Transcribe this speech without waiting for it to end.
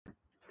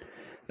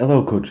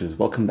Hello, coaches.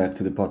 Welcome back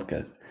to the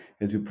podcast.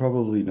 As you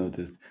probably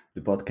noticed, the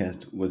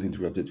podcast was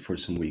interrupted for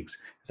some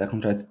weeks as I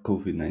contracted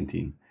COVID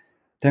 19.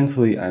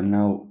 Thankfully, I'm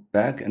now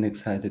back and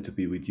excited to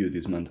be with you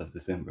this month of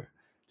December.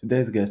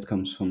 Today's guest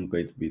comes from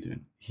Great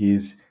Britain. He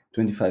is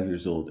 25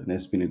 years old and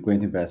has been a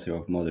great ambassador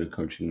of modern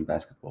coaching in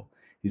basketball.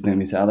 His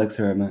name is Alex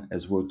Serema,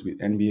 has worked with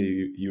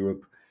NBA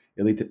Europe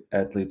elite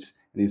athletes,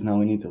 and is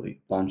now in Italy,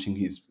 launching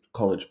his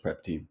college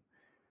prep team.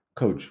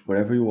 Coach,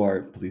 wherever you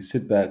are, please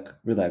sit back,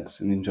 relax,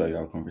 and enjoy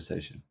our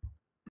conversation.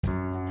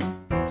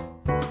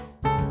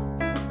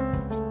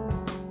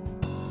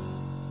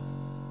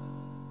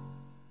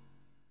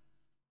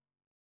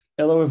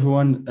 Hello,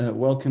 everyone.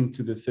 Welcome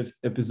to the fifth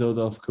episode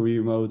of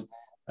Career Mode.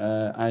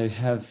 I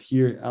have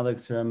here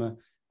Alex Serema.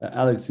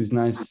 Alex, it's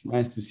nice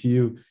to see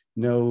you.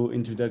 No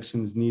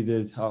introductions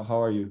needed. How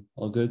are you?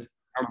 All good?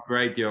 I'm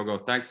great, Diogo.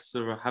 Thanks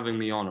for having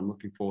me on. I'm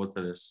looking forward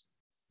to this.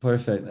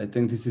 Perfect. I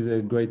think this is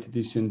a great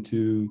addition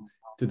to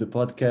the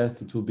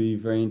podcast. It will be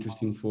very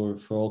interesting for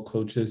all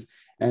coaches.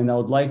 And I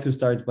would like to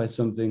start by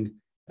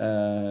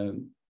uh,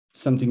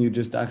 something you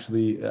just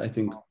actually I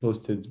think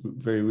posted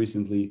very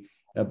recently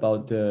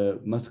about the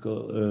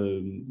muscle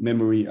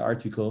memory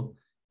article,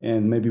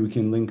 and maybe we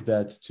can link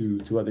that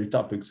to other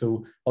topics.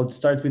 So I would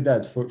start with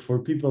that for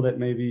people that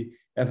maybe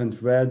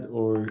haven't read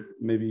or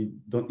maybe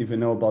don't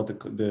even know about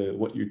the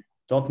what you're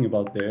talking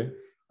about there.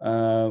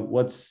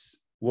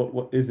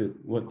 What is it?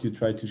 What you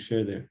try to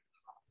share there?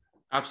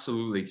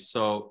 Absolutely.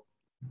 So,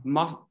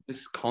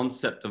 this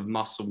concept of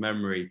muscle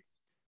memory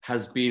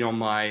has been on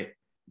my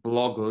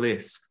blog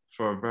list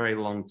for a very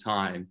long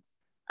time.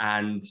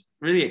 And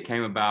really, it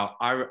came about.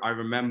 I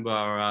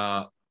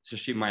remember,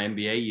 especially my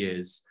NBA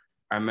years,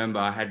 I remember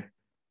I had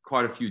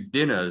quite a few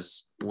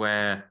dinners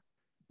where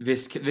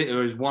it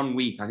was one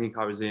week. I think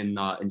I was in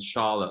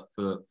Charlotte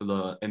for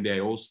the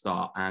NBA All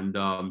Star, and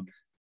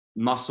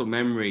muscle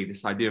memory,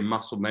 this idea of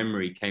muscle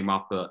memory came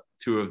up at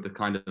two of the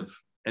kind of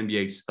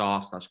NBA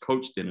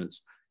star/coach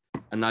dinners.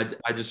 And I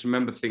just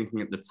remember thinking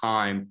at the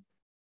time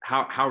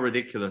how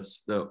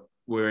ridiculous that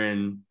we're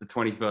in the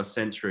 21st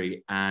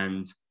century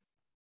and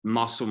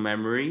muscle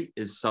memory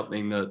is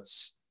something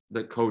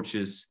that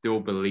coaches still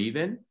believe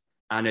in.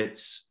 And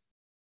it's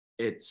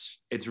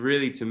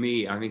really, to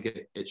me, I think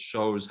it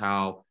shows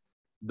how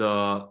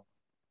the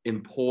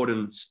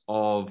importance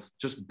of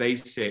just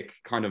basic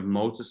kind of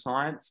motor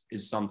science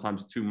is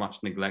sometimes too much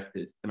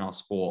neglected in our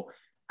sport.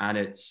 And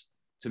it's,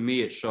 to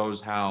me, it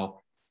shows how,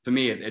 for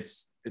me,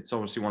 it's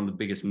obviously one of the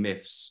biggest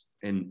myths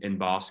in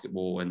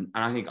basketball and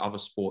I think other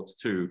sports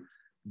too.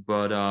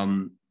 But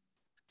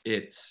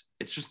it's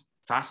just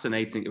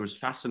fascinating. It was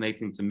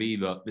fascinating to me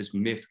that this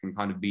myth can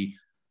kind of be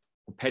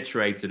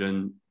perpetuated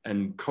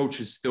and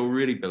coaches still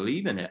really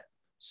believe in it.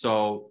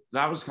 So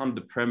that was kind of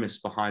the premise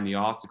behind the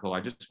article.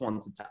 I just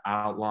wanted to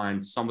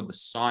outline some of the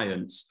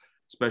science,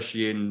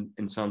 especially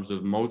in terms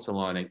of motor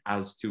learning,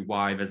 as to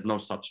why there's no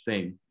such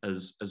thing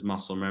as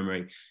muscle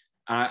memory.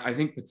 And I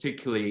think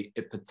particularly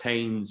it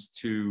pertains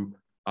to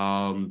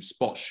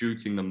spot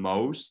shooting the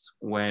most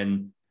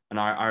when, and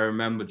I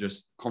remember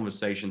just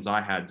conversations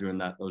I had during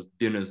those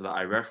dinners that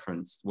I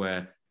referenced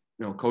where,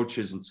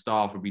 coaches and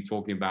staff would be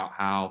talking about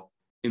how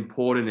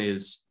important it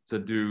is to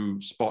do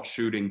spot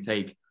shooting,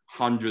 take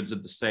hundreds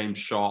of the same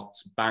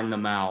shots, bang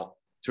them out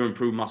to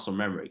improve muscle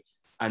memory.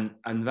 And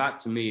that,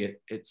 to me,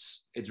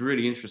 it's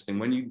really interesting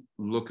when you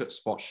look at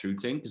spot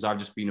shooting, because I've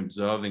just been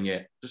observing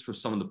it just with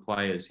some of the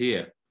players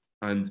here.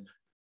 And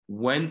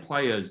when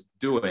players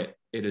do it,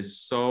 it is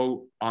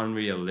so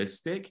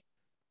unrealistic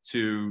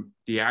to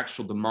the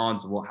actual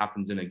demands of what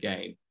happens in a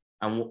game.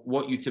 And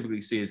what you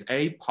typically see is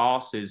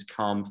passes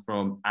come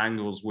from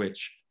angles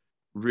which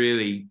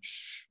really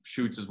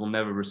shooters will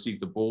never receive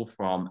the ball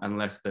from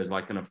unless there's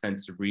like an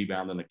offensive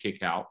rebound and a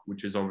kick out,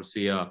 which is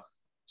obviously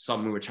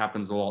something which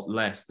happens a lot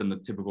less than the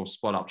typical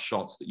spot up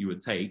shots that you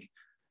would take.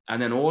 And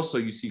then also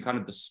you see kind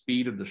of the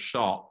speed of the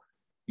shot.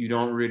 You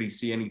don't really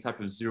see any type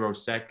of 0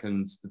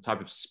 seconds, the type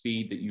of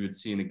speed that you would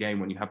see in a game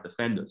when you have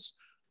defenders.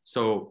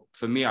 So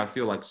for me, I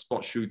feel like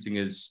spot shooting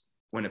is,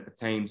 when it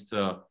pertains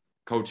to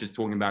coaches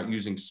talking about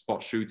using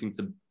spot shooting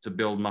to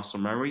build muscle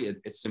memory,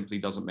 it simply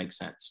doesn't make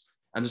sense.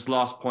 And just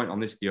last point on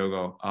this,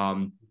 Diogo,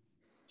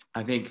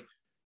 I think,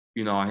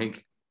 I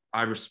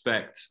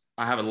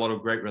have a lot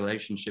of great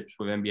relationships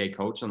with NBA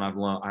coaches, and I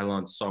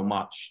learned so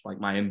much.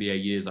 Like my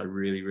NBA years, I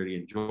really, really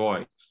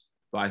enjoyed.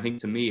 But I think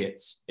to me,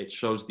 it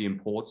shows the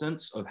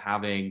importance of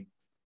having,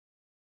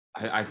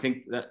 I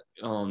think that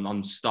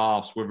on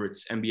staffs, whether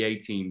it's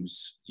NBA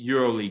teams,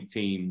 EuroLeague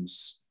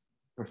teams,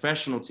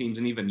 professional teams,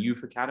 and even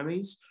youth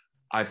academies,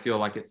 I feel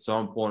like it's so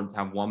important to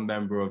have one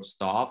member of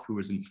staff who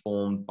is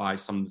informed by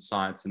some of the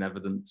science and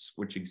evidence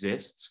which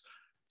exists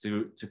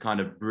to kind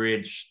of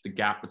bridge the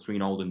gap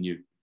between old and new.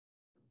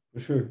 For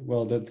sure.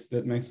 Well,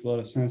 that makes a lot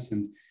of sense,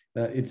 and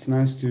it's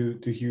nice to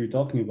hear you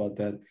talking about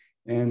that.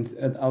 And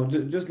I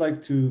would just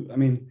like to, I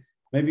mean,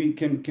 maybe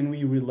can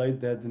we relate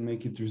that and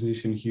make it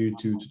transition here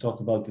to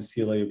talk about the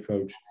CLA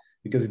approach,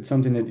 because it's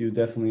something that you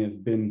definitely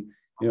have been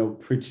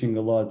preaching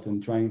a lot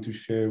and trying to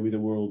share with the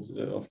world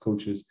of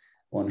coaches.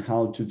 on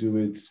how to do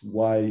it,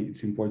 why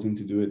it's important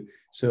to do it.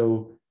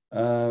 So,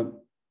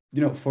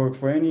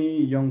 for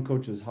any young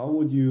coaches, how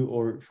would you,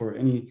 or for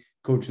any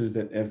coaches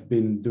that have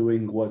been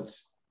doing what,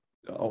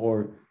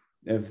 or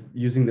have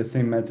using the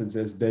same methods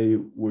as they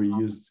were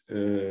used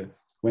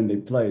when they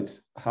played,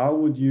 how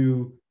would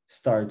you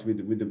start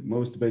with the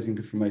most basic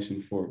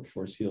information for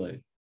CLA?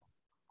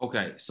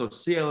 Okay, so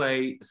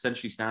CLA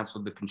essentially stands for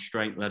the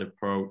constraint-led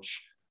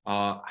approach.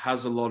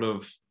 Has a lot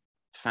of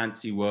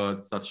fancy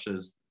words such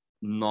as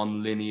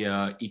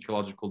non-linear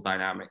ecological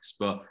dynamics,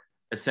 but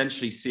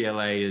essentially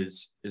CLA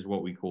is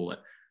what we call it.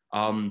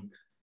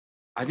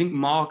 I think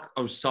Mark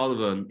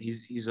O'Sullivan,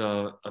 he's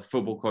a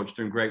football coach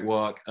doing great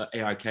work at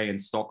AIK in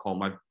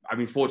Stockholm. I've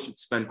been fortunate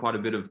to spend quite a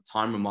bit of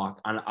time with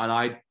Mark, and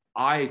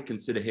I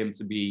consider him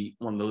to be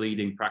one of the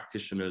leading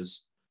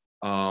practitioners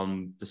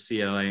for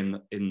CLA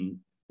in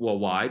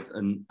worldwide,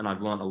 and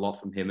I've learned a lot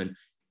from him. And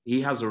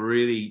he has a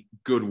really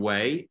good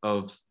way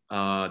of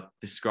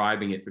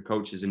describing it for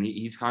coaches. And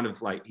he's kind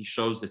of like, he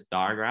shows this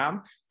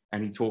diagram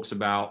and he talks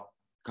about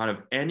kind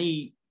of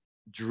any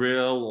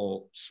drill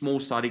or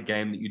small-sided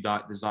game that you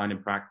design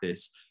and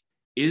practice.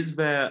 Is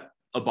there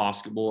a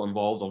basketball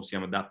involved? Obviously,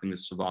 I'm adapting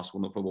this to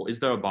basketball, not football. Is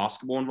there a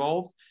basketball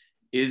involved?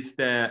 Is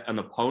there an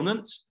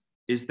opponent?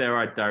 Is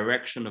there a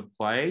direction of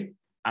play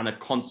and a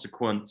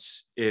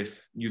consequence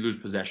if you lose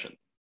possession?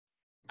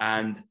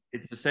 And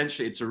it's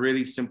essentially, it's a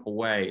really simple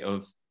way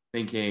of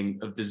thinking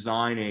of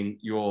designing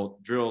your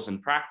drills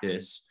and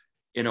practice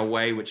in a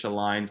way which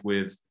aligns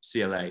with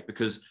CLA,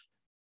 because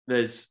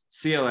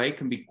CLA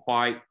can be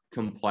quite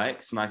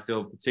complex. And I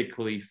feel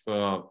particularly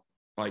for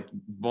like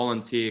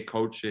volunteer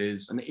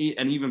coaches and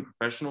even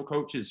professional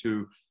coaches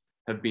who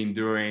have been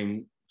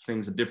doing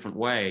things a different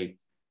way,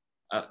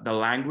 the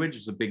language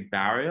is a big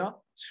barrier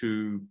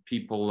to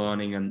people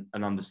learning and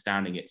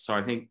understanding it. So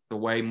I think the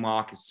way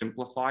Mark has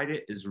simplified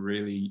it is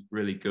really,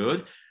 really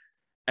good.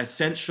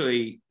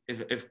 Essentially,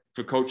 if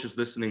for coaches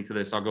listening to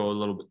this, I'll go a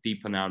little bit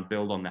deeper now and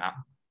build on that.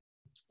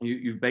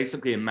 You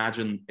basically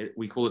imagine it,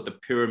 we call it the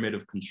pyramid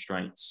of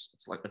constraints.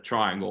 It's like a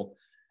triangle.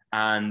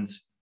 And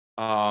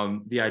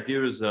the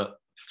idea is that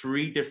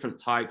 3 different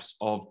types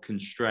of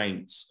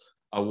constraints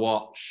are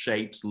what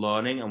shapes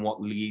learning and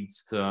what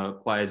leads to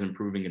players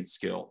improving in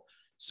skill.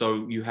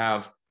 So you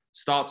have,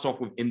 starts off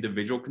with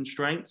individual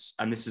constraints,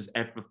 and this is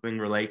everything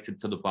related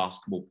to the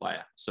basketball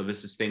player. So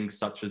this is things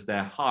such as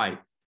their height,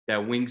 their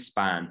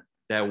wingspan,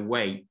 their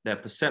weight, their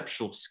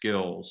perceptual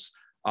skills,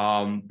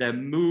 their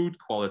mood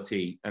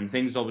quality, and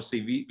things.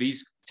 Obviously,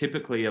 these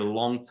typically are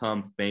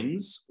long-term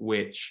things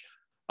which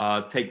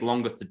take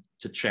longer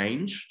to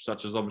change,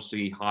 such as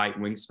obviously height,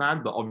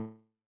 wingspan. But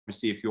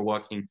obviously, if you're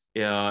working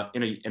in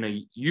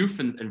a youth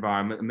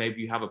environment, and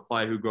maybe you have a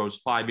player who grows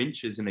 5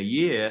 inches in a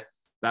year,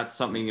 that's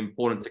something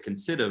important to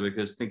consider,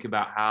 because think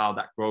about how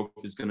that growth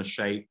is going to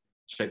shape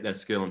their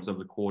skill in terms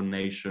of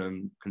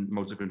coordination,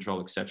 motor control,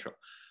 etc.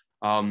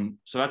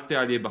 So that's the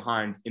idea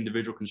behind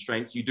individual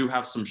constraints. You do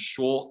have some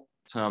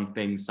short-term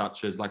things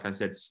such as, like I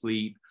said,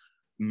 sleep,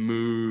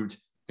 mood,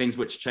 things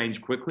which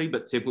change quickly,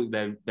 but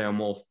typically they're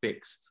more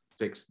fixed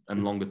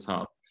and longer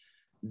term.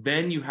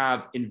 Then you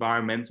have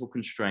environmental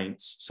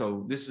constraints.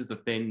 So this is the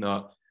thing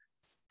that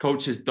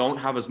coaches don't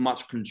have as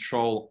much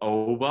control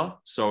over.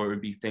 So it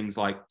would be things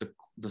like the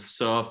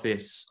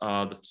surface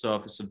of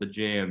the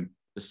gym,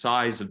 the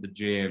size of the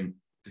gym,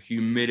 the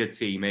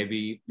humidity.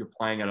 Maybe you're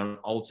playing at an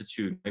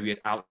altitude, maybe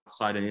it's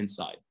outside and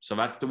inside. So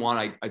that's the one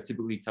I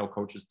typically tell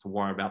coaches to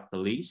worry about the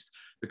least,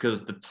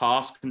 because the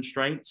task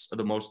constraints are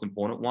the most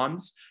important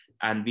ones.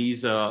 And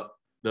these are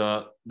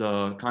the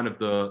kind of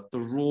the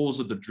rules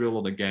of the drill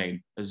or the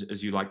game,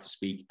 as you like to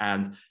speak.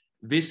 And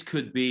this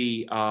could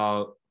be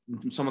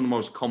some of the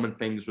most common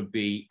things would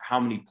be how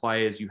many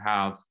players you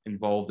have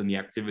involved in the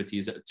activity.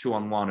 Is it a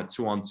 2-on-1, a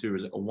 2-on-2?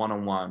 Is it a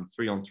 1-on-1,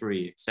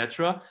 3-on-3,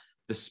 etc.?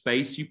 The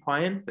space you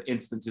play in, for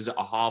instance, is it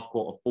a half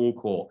court or full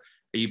court?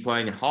 Are you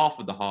playing in half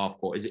of the half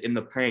court? Is it in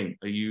the paint?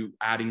 Are you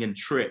adding in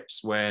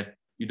trips where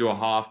you do a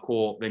half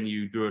court, then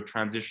you do a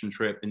transition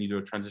trip, then you do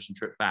a transition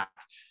trip back?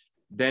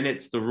 Then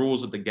it's the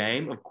rules of the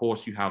game. Of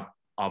course, you have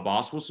our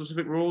basketball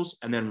specific rules,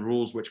 and then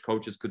rules which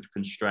coaches could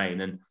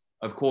constrain. And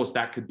of course,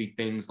 that could be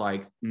things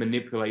like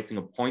manipulating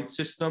a point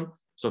system.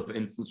 So for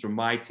instance, from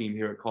my team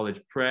here at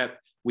College Prep,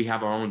 we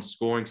have our own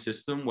scoring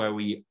system where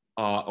we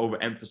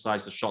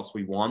overemphasize the shots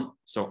we want.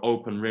 So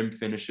open rim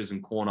finishes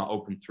and corner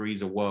open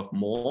threes are worth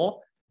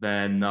more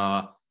than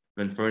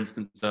for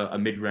instance, a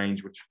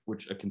mid-range,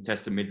 which a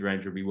contested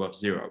mid-range would be worth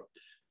 0.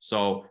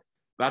 So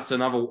that's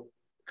another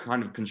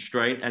kind of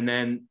constraint. And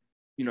then,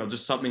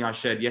 just something I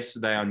shared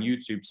yesterday on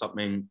YouTube,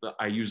 something that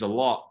I use a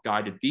lot,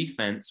 guided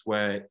defense,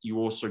 where you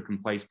also can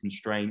place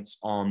constraints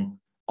on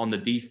the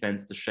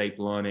defense to shape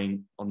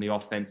learning on the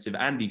offensive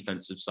and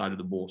defensive side of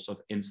the ball. So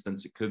for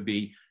instance, it could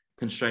be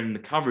constraining the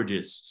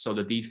coverages. So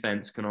the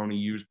defense can only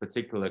use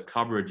particular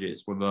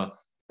coverages, whether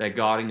they're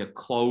guarding a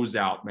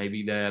closeout,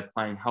 maybe they're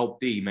playing help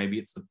D, maybe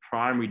it's the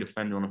primary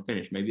defender on a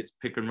finish, maybe it's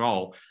pick and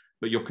roll,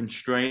 but you're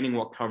constraining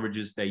what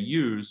coverages they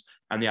use.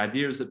 And the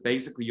idea is that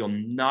basically you're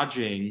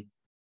nudging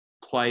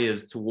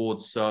players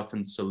towards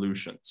certain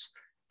solutions.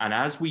 And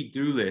as we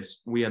do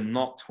this, we are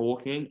not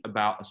talking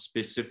about a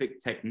specific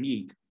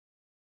technique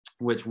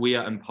which we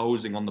are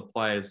imposing on the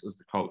players as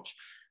the coach.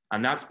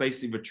 And that's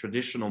basically the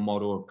traditional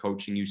model of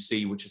coaching you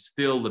see, which is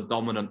still the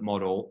dominant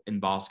model in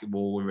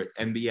basketball, whether it's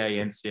NBA,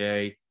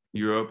 NCAA,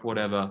 Europe,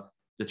 whatever.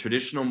 The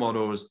traditional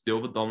model is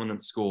still the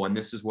dominant school. And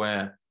this is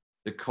where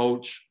the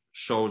coach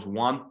shows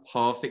one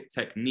perfect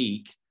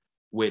technique,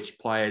 which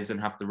players then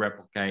have to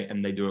replicate,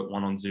 and they do it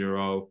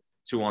 1-on-0,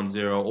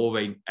 2-on-0, or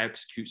they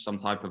execute some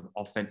type of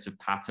offensive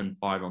pattern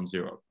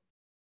 5-on-0.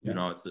 You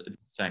know, it's the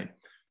same.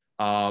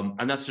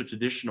 And that's the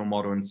traditional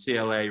model. And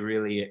CLA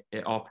really,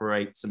 it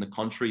operates in the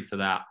contrary to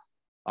that.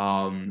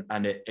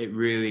 And it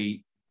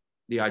really,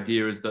 the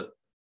idea is that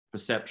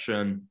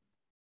perception,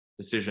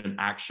 decision,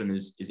 action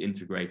is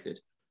integrated.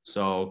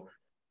 So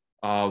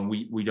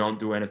we don't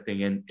do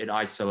anything in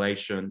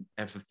isolation.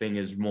 Everything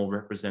is more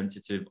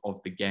representative of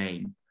the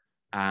game.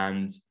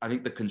 And I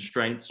think the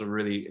constraints are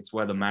really, it's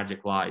where the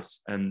magic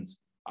lies. And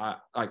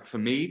like for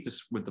me,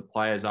 just with the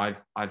players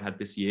I've had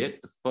this year,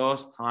 it's the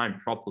first time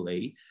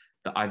properly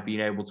that I've been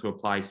able to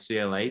apply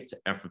CLA to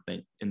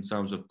everything in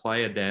terms of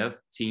player dev,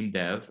 team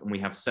dev, and we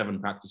have 7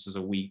 practices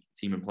a week,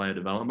 team and player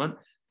development,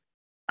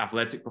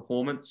 athletic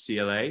performance,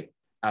 CLA,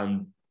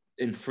 and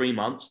in 3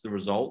 months, the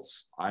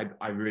results,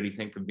 I really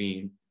think have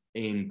been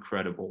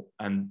incredible.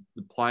 And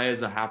the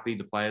players are happy,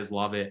 the players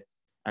love it,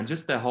 and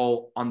just their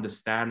whole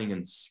understanding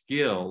and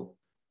skill,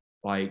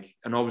 like,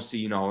 and obviously,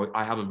 you know,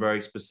 I have a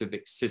very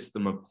specific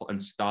system of and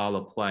style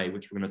of play,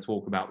 which we're going to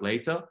talk about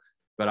later.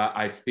 But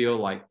I feel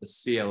like the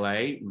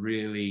CLA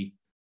really,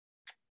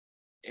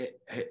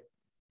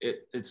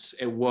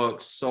 it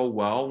works so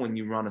well when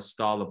you run a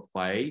style of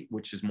play,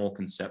 which is more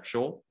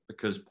conceptual,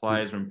 because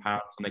players are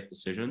empowered to make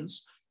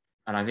decisions.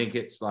 And I think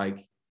it's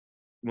like,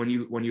 when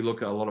you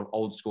look at a lot of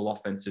old school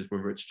offenses,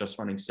 whether it's just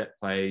running set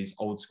plays,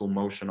 old school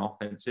motion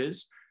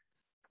offenses,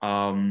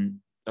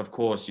 of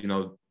course, you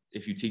know,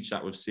 if you teach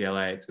that with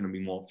CLA, it's going to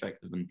be more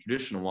effective than the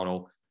traditional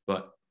model.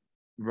 But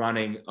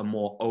running a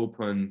more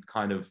open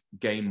kind of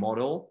game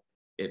model,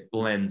 it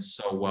blends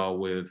so well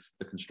with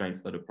the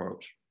constraints that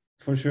approach.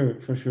 For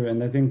sure.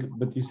 And I think,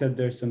 but you said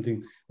there's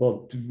something,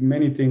 well,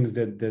 many things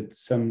that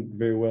sum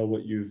very well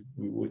what you've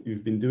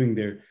been doing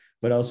there,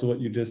 but also what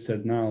you just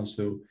said now.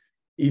 So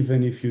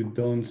even if you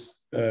don't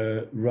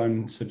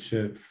run such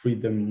a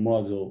freedom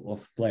model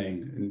of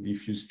playing, and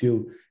if you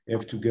still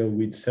have to go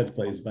with set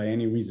plays by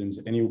any reasons,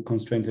 any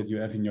constraints that you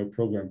have in your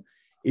program,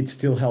 it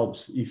still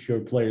helps if your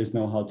players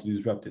know how to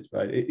disrupt it,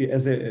 right?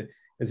 As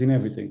in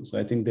everything. So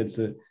I think that's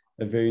a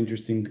very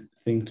interesting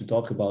thing to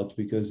talk about,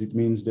 because it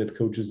means that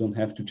coaches don't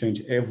have to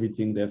change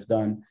everything they've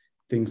done.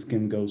 Things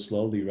can go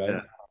slowly,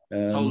 right?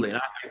 Yeah, totally. And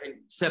I think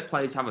set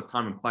plays have a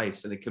time and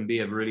place, and it can be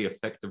a really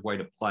effective way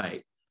to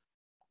play,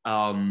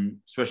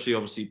 especially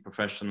obviously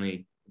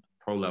professionally,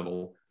 pro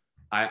level.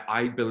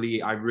 I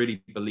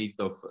really believe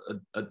though,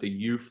 at the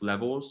youth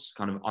levels,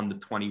 kind of under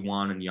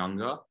 21 and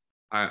younger,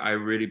 I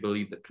really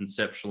believe that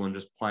conceptual and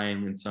just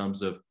playing in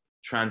terms of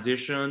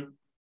transition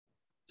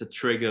to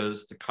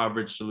triggers, to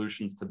coverage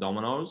solutions, to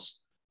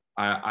dominoes,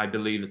 I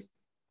believe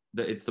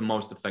it's the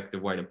most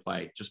effective way to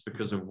play, just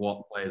because of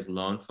what players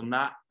learn from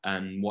that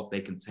and what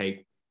they can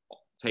take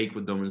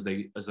with them as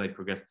they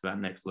progress to that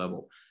next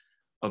level.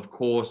 Of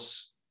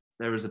course,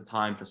 there is a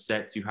time for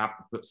sets. You have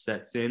to put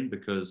sets in,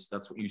 because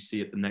that's what you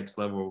see at the next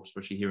level,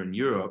 especially here in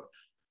Europe.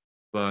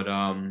 But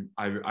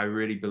I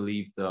really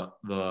believe that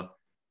the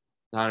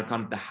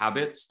kind of the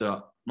habits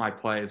that my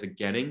players are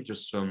getting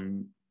just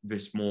from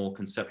this more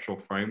conceptual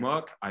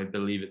framework, I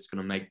believe it's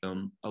going to make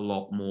them a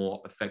lot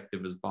more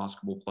effective as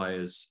basketball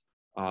players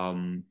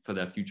for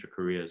their future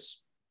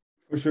careers.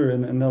 For sure.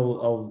 And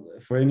I'll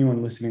for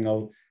anyone listening,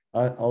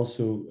 I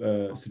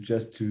also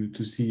suggest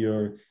to see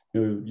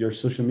your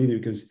social media,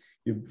 because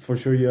for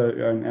sure you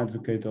are an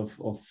advocate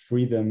of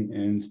freedom,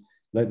 and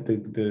let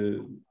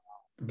the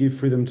give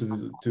freedom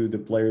to the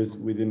players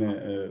within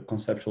a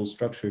conceptual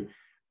structure.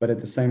 But at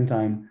the same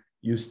time,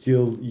 you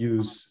still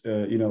use,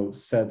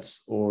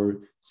 sets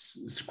or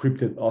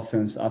scripted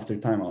offense after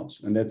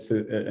timeouts. And that's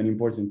an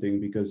important thing,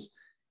 because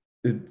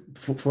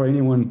for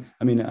anyone,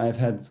 I mean, I've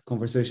had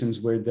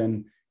conversations where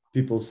then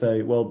people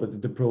say, well, but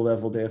at the pro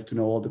level, they have to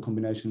know all the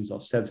combinations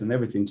of sets and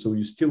everything. So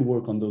you still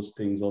work on those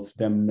things of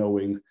them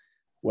knowing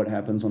what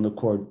happens on the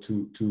court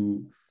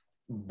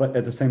but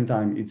at the same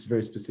time, it's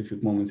very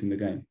specific moments in the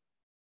game.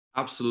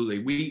 Absolutely.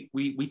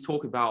 We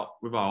talk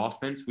about, with our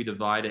offense, we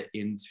divide it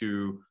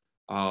into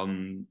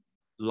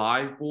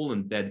live ball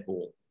and dead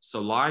ball. So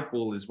live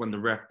ball is when the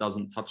ref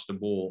doesn't touch the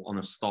ball on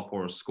a stop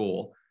or a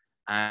score.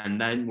 And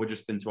then we're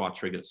just into our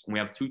triggers. And we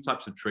have 2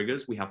 types of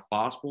triggers. We have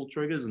fast ball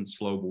triggers and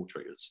slow ball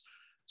triggers.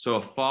 So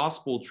a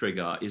fast ball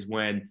trigger is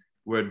when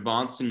we're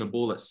advancing the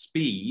ball at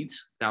speed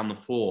down the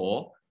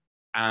floor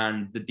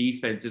and the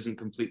defense isn't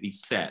completely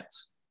set,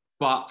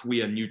 but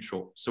we are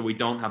neutral. So we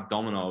don't have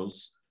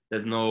dominoes.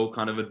 There's no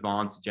kind of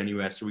advantage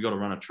anywhere. So we got to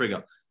run a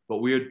trigger. But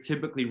we would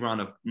typically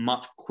run a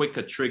much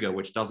quicker trigger,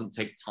 which doesn't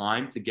take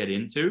time to get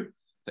into.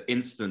 For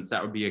instance,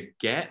 that would be a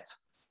get,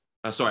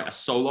 a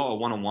solo or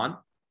one-on-one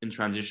in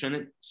transition.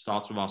 It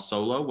starts with our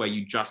solo where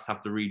you just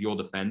have to read your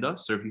defender.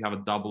 So if you have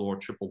a double or a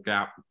triple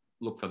gap,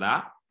 look for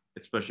that,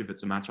 especially if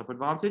it's a matchup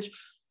advantage. If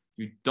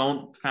you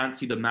don't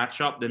fancy the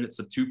matchup, then it's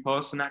a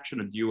two-person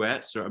action, a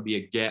duet. So it would be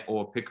a get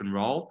or a pick and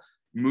roll.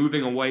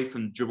 Moving away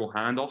from dribble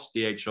handoffs,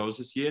 DHOs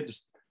this year,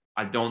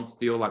 I don't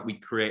feel like we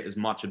create as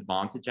much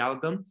advantage out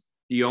of them.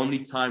 The only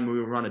time we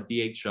will run a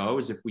DHO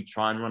is if we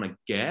try and run a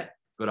get,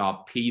 but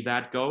our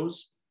PVAD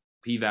goes.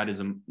 PVAD is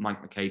a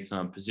Mike McKay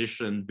term,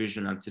 position,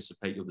 vision,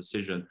 anticipate your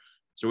decision.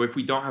 So if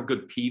we don't have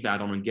good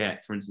PVAD on a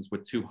get, for instance, we're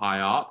too high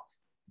up,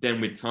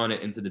 then we turn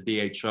it into the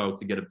DHO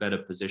to get a better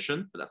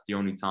position, but that's the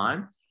only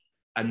time.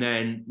 And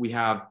then we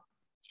have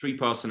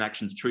three-person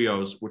actions,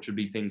 trios, which would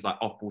be things like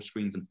off-ball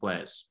screens and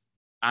flares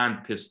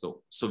and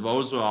pistol. So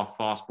those are our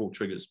fast ball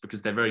triggers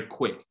because they're very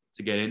quick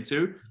to get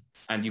into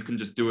and you can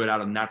just do it out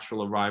of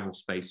natural arrival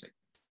spacing.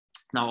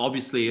 Now,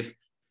 obviously,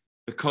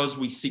 because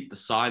we seek the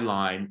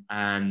sideline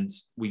and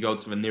we go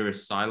to the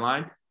nearest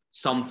sideline,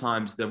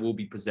 sometimes there will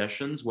be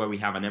possessions where we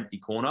have an empty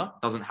corner.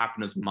 It doesn't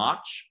happen as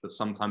much, but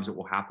sometimes it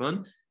will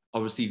happen.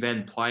 Obviously,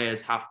 then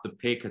players have to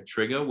pick a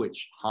trigger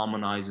which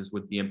harmonizes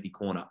with the empty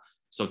corner.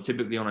 So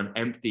typically on an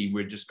empty,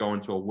 we're just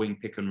going to a wing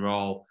pick and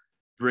roll,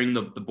 bring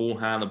the ball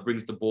handler,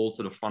 brings the ball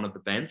to the front of the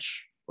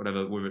bench,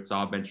 whether it's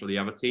our bench or the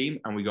other team,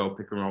 and we go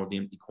pick and roll with the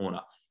empty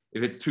corner.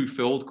 If it's two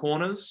filled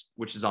corners,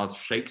 which is our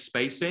shake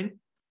spacing,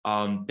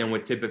 then we're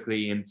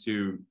typically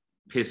into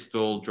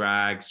pistol,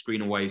 drag,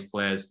 screen away,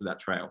 flares for that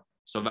trail.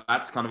 So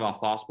that's kind of our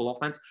fast ball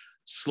offense.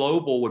 Slow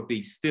ball would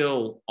be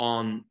still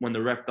on when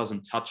the ref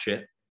doesn't touch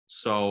it,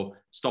 so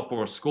stop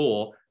or a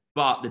score,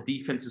 but the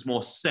defense is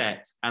more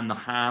set and the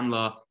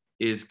handler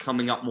is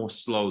coming up more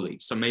slowly.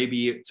 So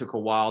maybe it took a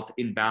while to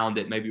inbound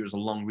it, maybe it was a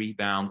long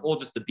rebound, or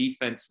just the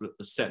defense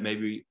was set,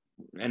 maybe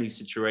any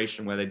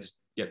situation where they just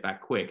get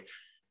back quick.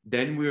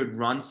 Then we would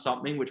run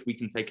something which we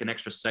can take an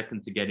extra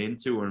second to get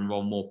into or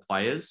involve more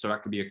players. So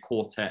that could be a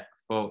quartet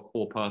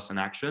four-person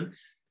action.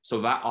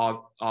 So that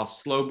our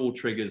slow ball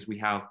triggers, we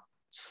have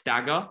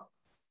stagger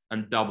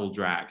and double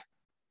drag.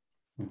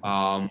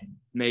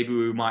 Maybe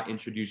we might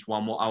introduce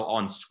one more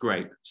on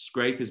scrape.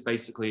 Scrape is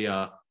basically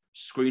a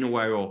screen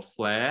away or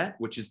flare,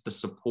 which is the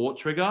support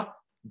trigger,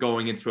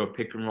 going into a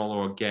pick and roll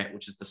or a get,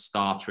 which is the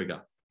star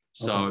trigger.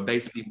 So it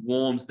basically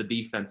warms the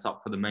defense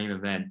up for the main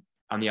event.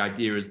 And the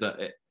idea is that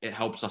it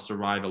helps us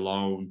arrive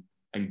alone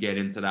and get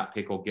into that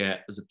pick or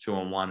get as a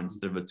 2-on-1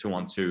 instead of a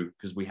 2-on-2,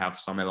 because we have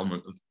some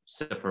element of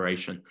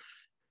separation.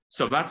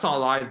 So that's our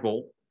live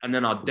ball. And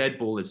then our dead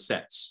ball is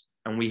sets.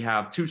 And we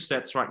have two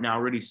sets right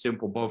now, really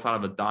simple, both out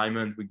of a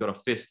diamond. We've got a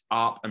fist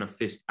up and a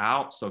fist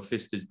out. So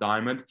fist is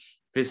diamond.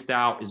 Fist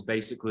out is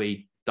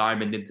basically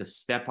diamond into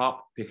step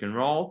up, pick and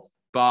roll.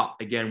 But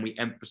again, we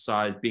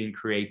emphasize being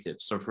creative.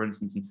 So for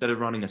instance, instead of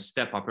running a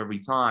step up every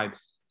time,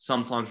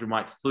 sometimes we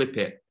might flip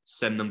it,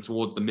 send them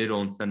towards the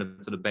middle and send them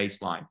to the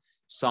baseline.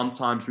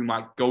 Sometimes we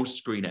might ghost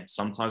screen it.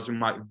 Sometimes we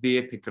might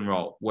veer pick and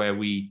roll where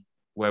we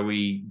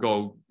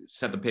go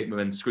set the pick and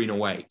then screen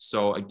away.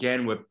 So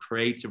again, we're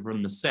creative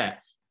from the set.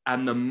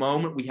 And the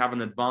moment we have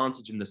an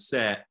advantage in the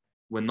set,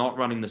 we're not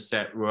running the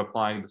set, we're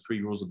applying the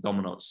 3 rules of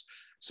dominoes.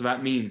 So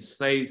that means,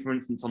 say, for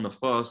instance, on the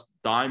first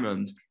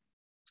diamond,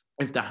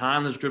 if the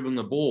handler's dribbling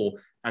the ball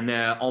and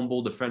their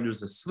on-ball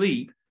defender's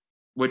asleep,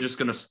 we're just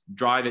going to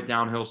drive it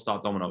downhill,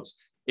 start dominoes.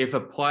 If a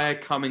player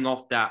coming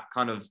off that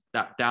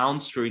down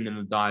screen in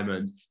the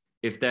diamond,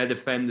 if their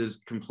defender's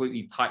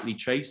completely tightly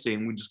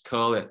chasing, we just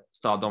curl it,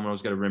 start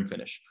dominoes, get a rim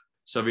finish.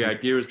 So the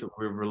idea is that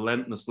we're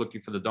relentless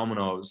looking for the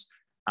dominoes,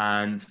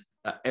 and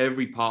at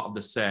every part of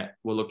the set,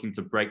 we're looking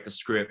to break the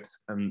script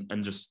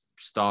and just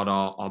start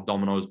our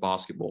dominoes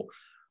basketball.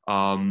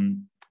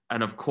 And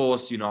of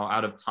course,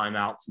 out of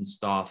timeouts and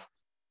stuff,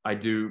 I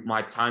do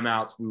my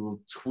timeouts. We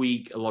will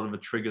tweak a lot of the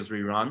triggers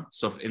we run.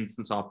 So for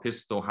instance, our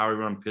pistol, how we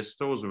run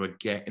pistols, or a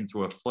get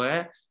into a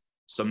flare.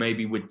 So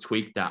maybe we'd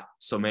tweak that.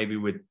 So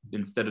maybe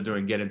instead of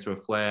doing get into a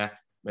flare,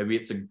 maybe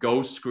it's a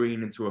go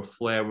screen into a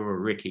flare with a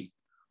Ricky.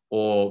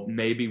 Or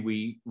maybe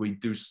we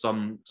do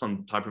some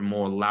type of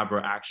more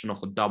elaborate action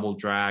off a double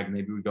drag.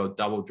 Maybe we go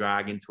double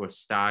drag into a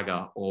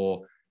stagger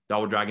or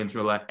double drag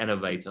into an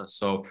elevator.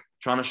 So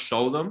trying to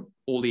show them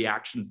all the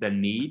actions they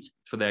need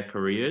for their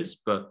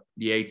careers, but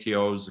the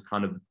ATOs are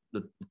kind of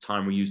the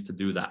time we use to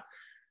do that.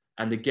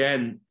 And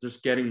again,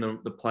 just getting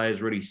the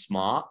players really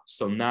smart.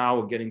 So now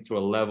we're getting to a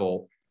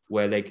level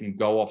where they can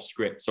go off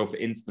script. So for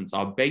instance,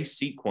 our base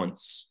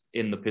sequence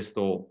in the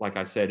pistol, like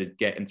I said, is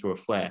get into a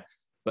flare.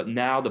 But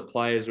now the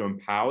players are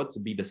empowered to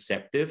be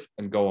deceptive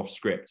and go off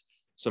script.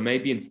 So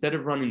maybe instead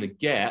of running the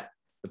get,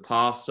 the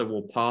passer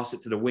will pass it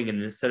to the wing,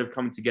 and instead of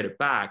coming to get it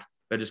back,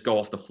 they just go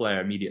off the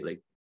flare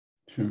immediately.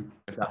 Sure.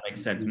 If that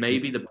makes sense.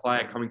 Maybe the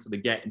player coming to the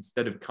get,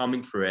 instead of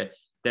coming for it,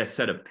 they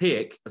set a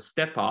pick, a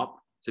step up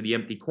to the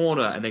empty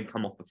corner, and then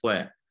come off the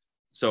flare.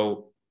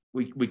 So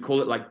we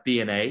call it like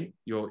DNA.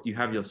 You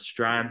have your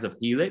strands of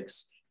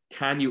helix.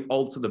 Can you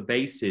alter the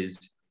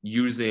bases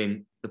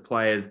using the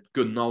player's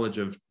good knowledge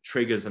of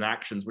triggers and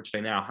actions, which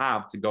they now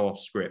have, to go off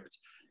script?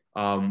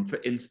 For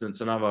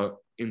instance, another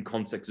in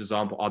context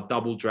example, our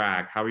double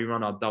drag. How we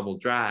run our double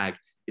drag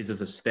is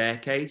as a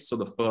staircase. So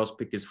the first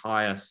pick is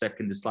higher,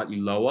 second is slightly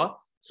lower.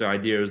 So the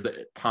idea is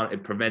that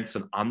it prevents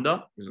an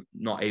under, because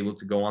not able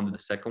to go under the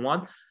second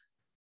one.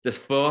 The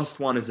first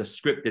one is a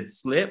scripted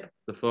slip,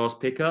 the first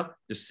picker.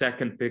 The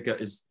second picker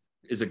is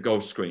a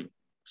ghost screen.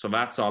 So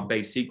that's our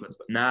base sequence.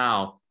 But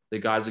now the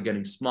guys are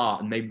getting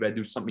smart, and maybe they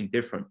do something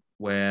different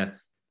where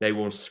they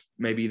will screen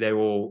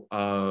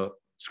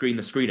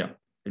the screener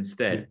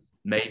instead.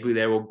 Maybe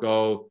they will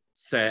go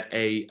set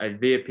a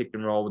veer pick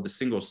and roll with the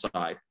single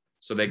side.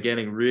 So they're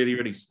getting really,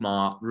 really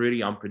smart,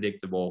 really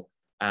unpredictable.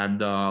 And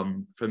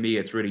for me,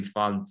 it's really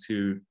fun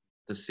to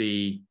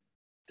see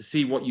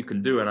what you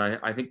can do. And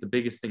I think the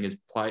biggest thing is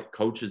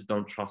coaches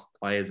don't trust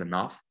players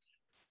enough.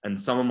 And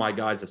some of my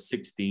guys are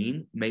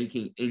 16,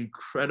 making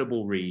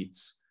incredible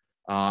reads.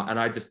 And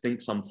I just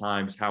think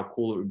sometimes how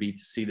cool it would be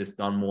to see this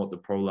done more at the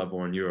pro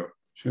level in Europe.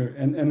 Sure.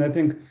 And I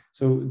think,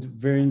 so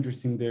very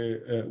interesting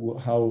there,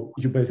 how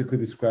you basically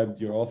described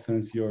your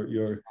offense,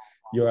 your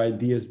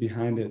ideas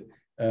behind it.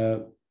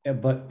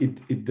 But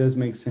it does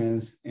make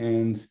sense.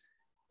 And,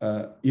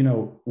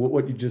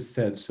 what you just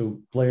said,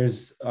 so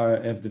players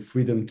have the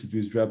freedom to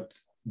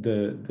disrupt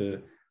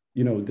the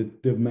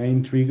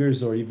main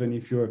triggers, or even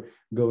if you're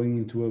going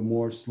into a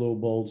more slow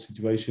ball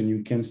situation,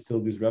 you can still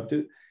disrupt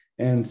it.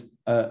 And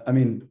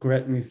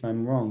correct me if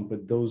I'm wrong,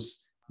 but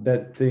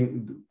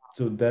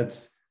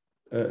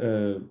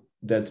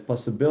that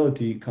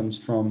possibility comes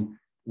from,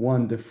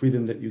 one, the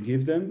freedom that you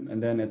give them,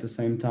 and then at the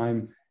same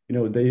time,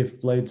 they have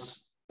played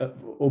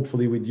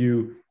hopefully with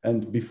you,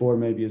 and before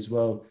maybe as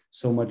well,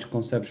 so much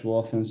conceptual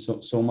offense,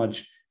 so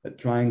much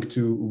trying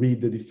to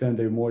read the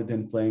defender more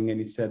than playing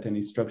any set,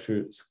 any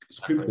structure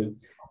scripted,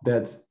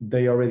 that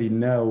they already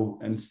know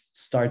and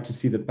start to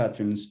see the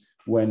patterns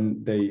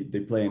when they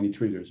play any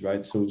triggers,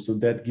 right? So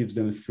that gives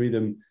them the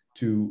freedom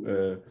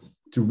to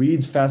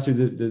read faster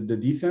the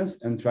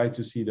defense and try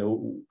to see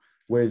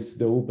where it's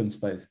the open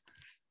space.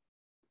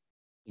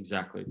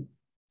 Exactly.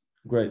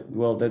 Great.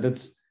 Well,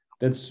 that's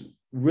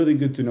really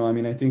good to know.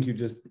 I think you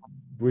just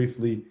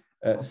briefly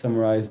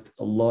summarized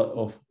a lot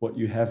of what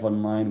you have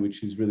online,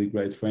 which is really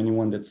great. For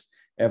anyone that's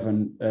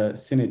haven't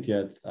seen it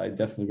yet, I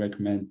definitely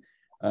recommend.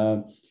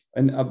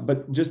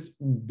 But just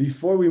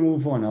before we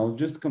move on, I'll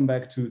just come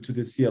back to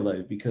the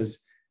CLA, because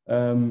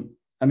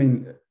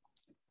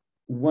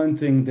one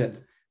thing that,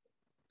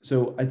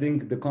 so I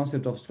think the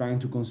concept of trying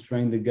to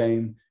constrain the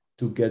game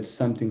to get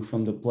something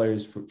from the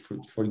players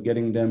for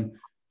getting them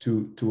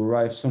to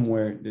arrive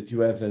somewhere that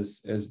you have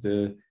as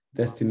the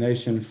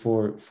destination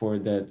for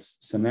that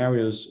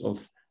scenarios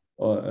of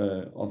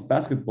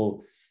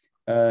basketball.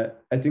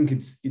 I think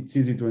it's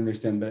easy to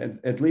understand, but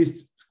at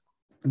least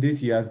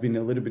this year I've been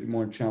a little bit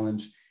more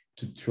challenged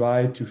to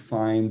try to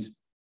find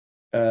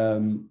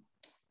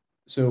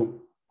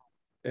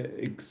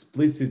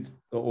explicit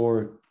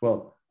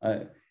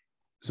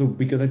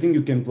because I think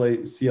you can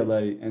play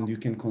CLA and you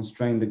can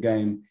constrain the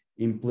game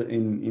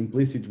in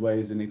implicit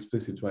ways and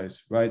explicit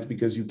ways, right?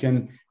 Because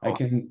I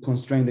can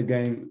constrain the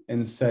game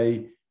and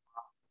say,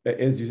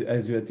 as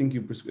you I think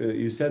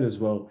you said as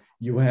well,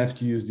 you have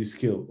to use this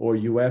skill, or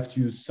you have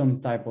to use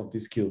some type of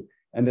this skill,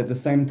 and at the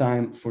same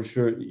time, for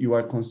sure, you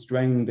are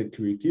constraining the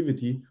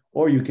creativity.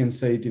 Or you can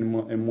say it in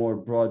a more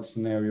broad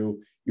scenario.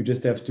 You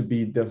just have to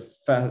be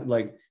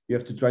you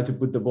have to try to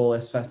put the ball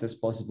as fast as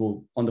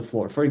possible on the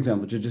floor, for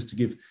example, just to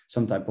give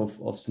some type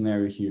of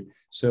scenario here.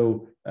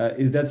 So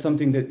is that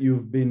something that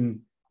you've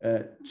been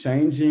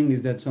changing?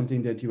 Is that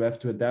something that you have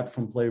to adapt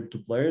from player to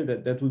player?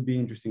 That would be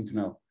interesting to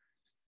know.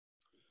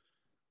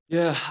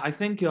 Yeah, I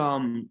think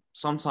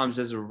sometimes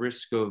there's a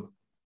risk of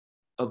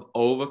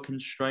over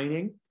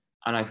constraining,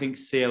 and I think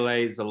CLA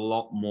is a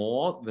lot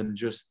more than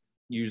just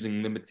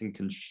using limiting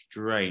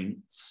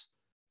constraints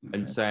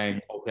and saying,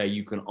 okay,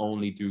 you can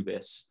only do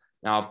this.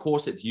 Now, of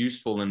course, it's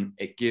useful, and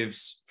it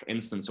gives, for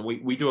instance,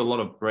 we do a lot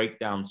of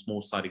breakdown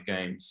small-sided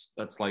games.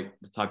 That's like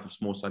the type of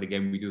small-sided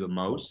game we do the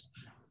most,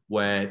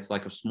 where it's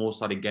like a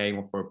small-sided game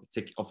off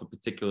a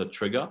particular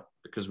trigger,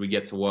 because we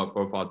get to work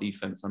both our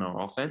defense and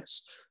our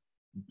offense.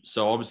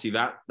 So obviously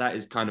that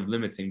is kind of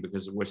limiting,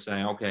 because we're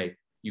saying, okay,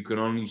 you can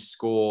only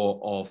score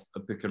off a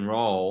pick and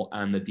roll,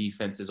 and the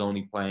defense is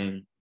only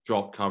playing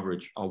drop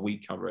coverage or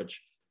weak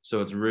coverage.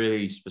 So it's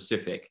really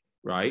specific,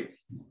 right?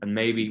 And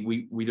maybe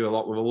we do a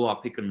lot with all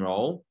our pick and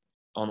roll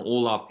on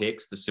all our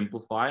picks to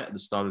simplify it at the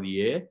start of the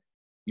year.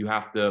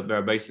 There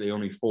are basically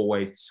only 4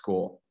 ways to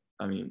score.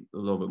 A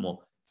little bit more,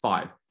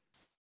 5.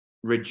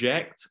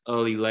 Reject,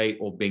 early, late,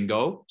 or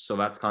bingo. So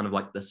that's kind of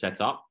like the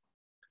setup.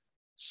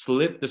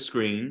 Slip the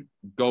screen,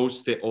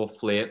 ghost it or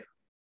flip,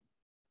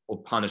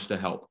 or punish the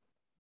help.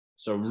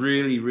 So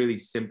really, really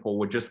simple.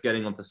 We're just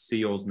getting onto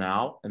seals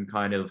now and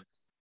kind of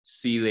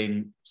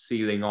sealing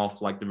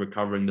off like the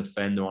recovering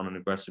defender on an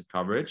aggressive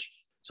coverage.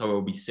 So it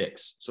will be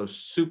 6. So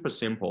super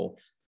simple.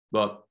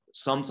 But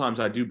sometimes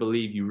I do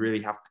believe you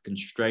really have to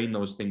constrain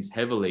those things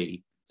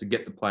heavily to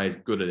get the players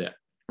good at it.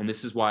 And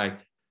this is why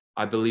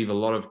I believe a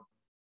lot of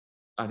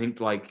I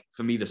think like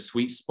for me, the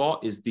sweet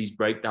spot is these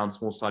breakdown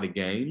small-sided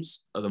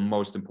games are the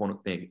most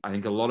important thing. I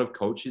think a lot of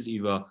coaches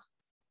either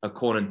are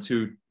caught in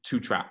two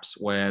traps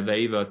where they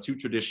either too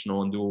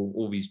traditional and do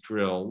all these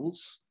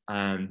drills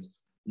and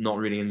not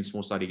really any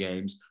small-sided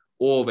games,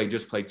 or they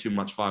just play too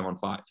much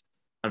 5-on-5.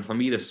 And for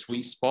me, the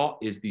sweet spot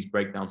is these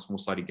breakdown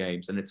small-sided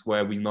games. And it's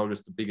where we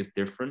notice the biggest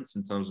difference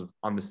in terms of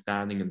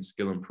understanding and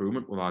skill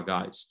improvement with our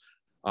guys.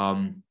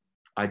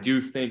 I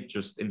do think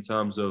just in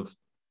terms of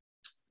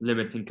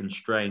limiting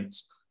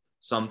constraints,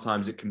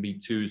 sometimes it can be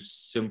too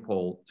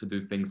simple to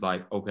do things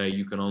like, okay,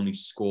 you can only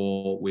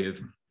score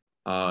with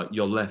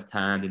your left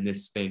hand in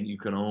this thing. You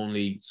can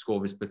only score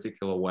this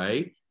particular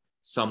way.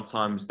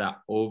 Sometimes that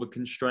over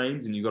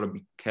constrains, and you got to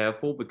be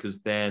careful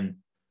because then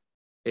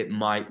it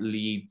might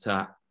lead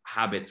to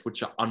habits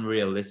which are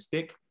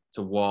unrealistic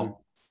to what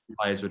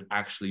players would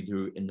actually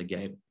do in the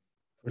game.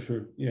 For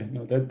sure. Yeah,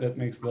 no, that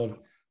makes a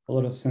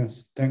lot of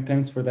sense.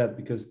 Thanks for that,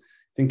 because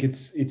I think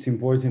it's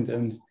important,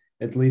 and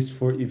at least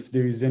for if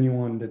there is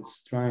anyone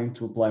that's trying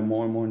to apply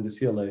more and more in the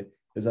CLA,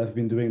 as I've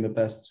been doing the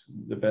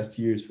past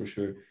years for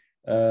sure.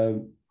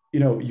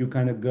 You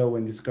kind of go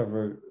and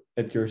discover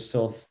at your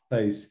self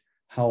pace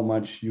how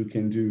much you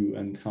can do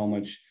and how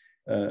much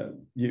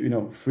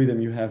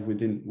freedom you have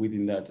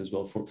within that as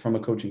well from a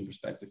coaching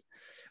perspective.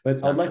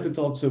 But I'd like to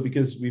talk, so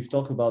because we've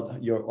talked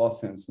about your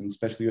offense and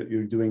especially what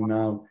you're doing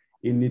now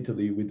in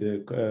Italy with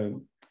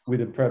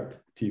the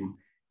prep team.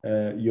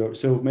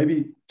 So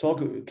maybe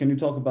can you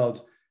talk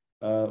about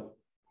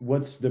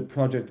what's the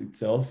project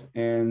itself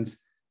and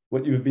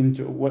what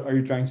are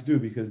you trying to do?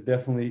 Because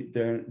definitely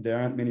there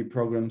aren't many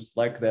programs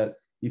like that,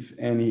 if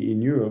any, in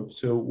Europe.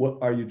 So what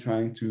are you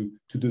trying to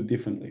do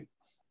differently?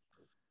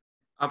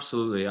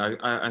 Absolutely.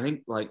 I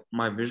think like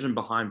my vision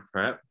behind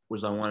prep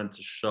was I wanted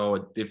to show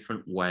a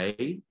different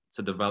way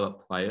to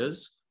develop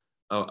players,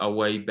 a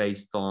way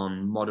based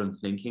on modern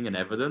thinking and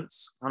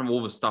evidence, kind of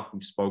all the stuff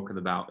we've spoken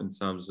about in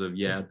terms of,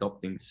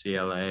 adopting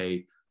CLA,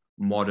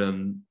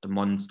 modern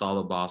style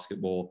of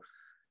basketball.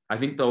 I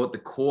think though at the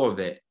core of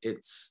it,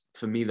 it's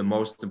for me, the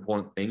most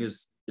important thing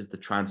is the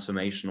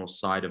transformational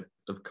side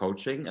of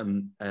coaching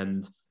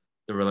and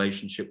the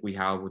relationship we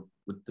have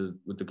with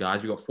the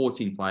guys. We got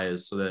 14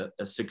 players, so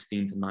they're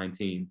 16 to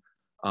 19.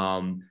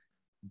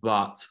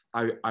 But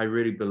I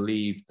really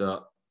believe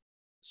that,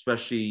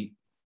 especially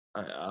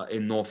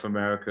in North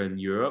America and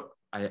Europe,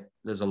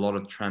 there's a lot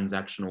of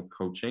transactional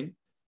coaching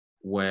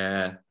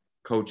where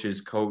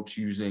coaches coach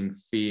using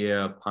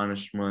fear,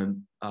 punishment,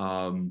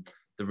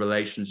 the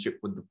relationship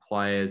with the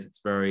players.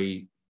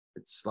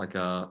 It's like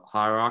a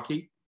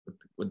hierarchy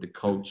with the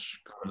coach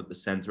kind of at the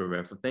center of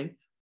everything.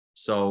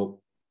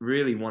 So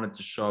really wanted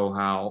to show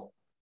how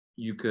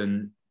you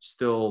can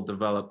still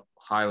develop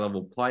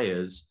high-level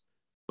players,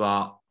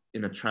 but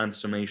in a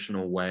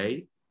transformational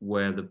way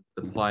where the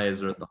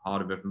players are at the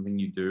heart of everything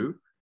you do,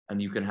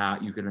 and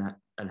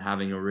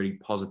having a really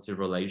positive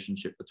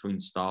relationship between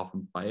staff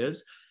and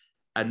players,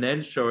 and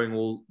then showing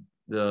all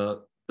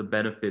the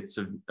benefits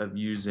of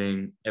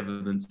using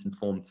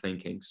evidence-informed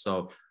thinking.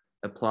 So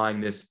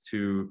applying this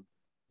to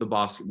the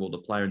basketball, the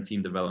player and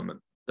team development,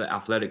 the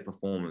athletic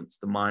performance,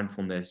 the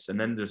mindfulness, and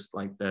then just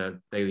like the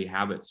daily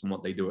habits and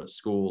what they do at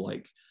school.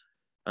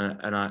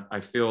 And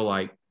I feel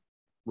like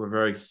we're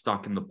very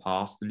stuck in the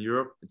past in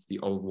Europe. It's the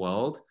old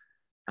world.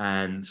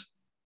 And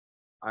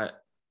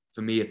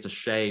for me, it's a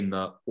shame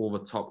that all the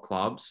top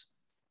clubs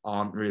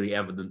aren't really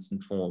evidence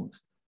informed.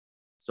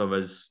 So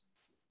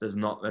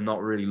they're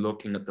not really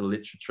looking at the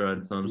literature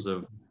in terms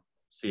of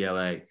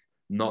CLA,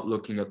 not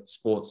looking at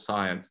sports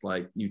science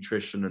like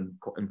nutrition and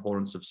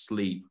importance of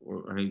sleep.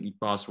 I mean,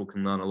 basketball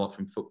can learn a lot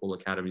from football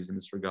academies in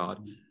this regard,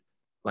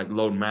 like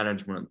load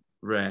management,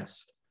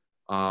 rest,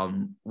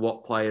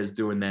 what players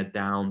do in their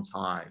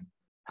downtime,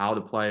 how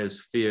the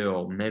players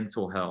feel,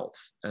 mental health,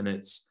 and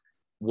it's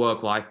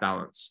work-life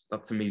balance.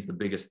 That to me is the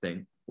biggest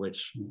thing,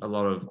 which a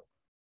lot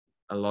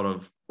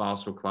of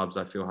basketball clubs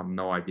I feel have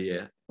no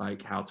idea,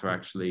 like how to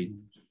actually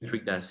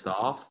treat their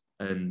staff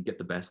and get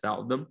the best out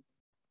of them.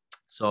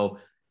 So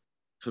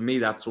for me,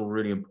 that's all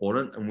really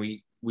important. And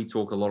we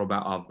talk a lot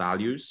about our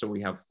values. So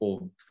we have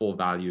four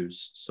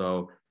values.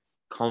 So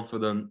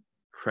confident,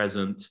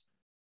 present,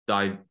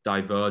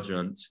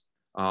 divergent,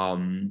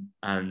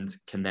 and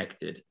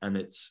connected. And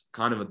it's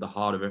kind of at the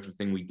heart of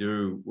everything we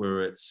do,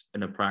 where it's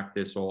in a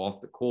practice or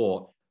off the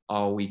court.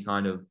 Are we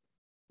kind of,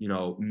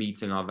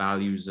 meeting our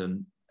values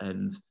and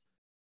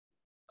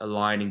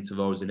aligning to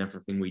those in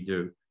everything we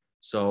do?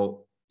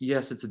 So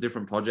yes, it's a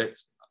different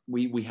project.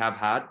 We have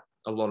had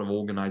a lot of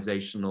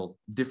organizational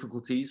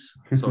difficulties,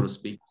 so to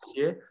speak, this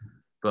year,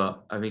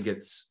 but I think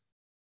it's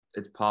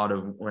part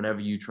of whenever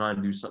you try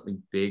and do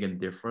something big and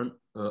different.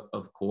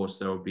 Of course,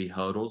 there will be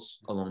hurdles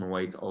along the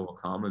way to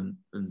overcome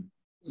and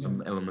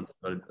some elements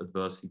of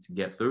adversity to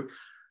get through.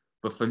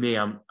 But for me,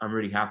 I'm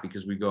really happy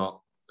because we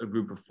got a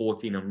group of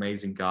 14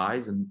 amazing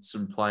guys and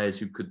some players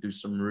who could do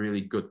some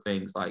really good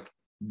things, like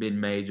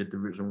mid-major,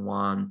 Division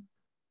I,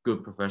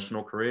 good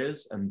professional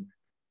careers. And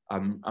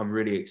I'm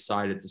really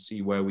excited to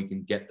see where we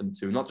can get them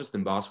to, not just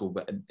in basketball,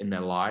 but in their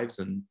lives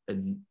and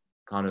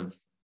kind of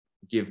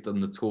give them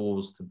the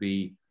tools to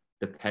be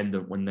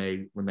dependent when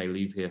they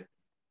leave here.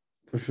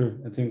 For sure,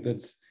 I think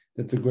that's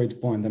a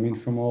great point. I mean,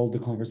 from all the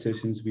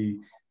conversations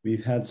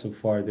we've had so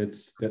far,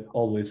 that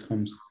always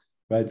comes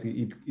right.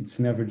 It's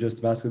never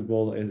just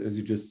basketball, as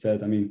you just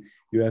said. I mean,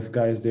 you have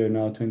guys there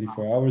now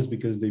 24 hours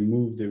because they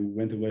moved, they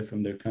went away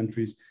from their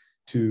countries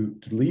to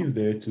live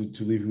there,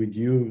 to live with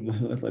you,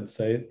 let's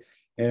say it.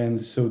 And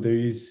so there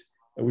is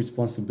a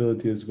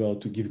responsibility as well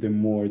to give them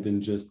more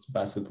than just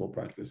basketball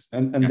practice.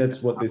 And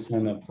that's what they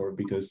signed up for,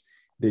 because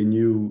they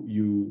knew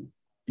you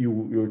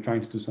were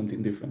trying to do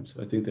something different.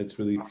 So I think that's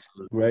really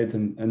great.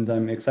 And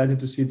I'm excited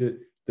to see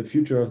the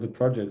future of the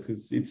project,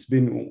 because it's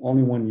been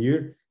only 1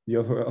 year. You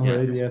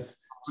already have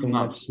so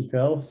much to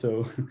tell.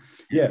 So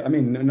yeah, I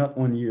mean, not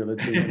 1 year,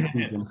 let's say 1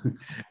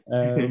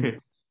 season.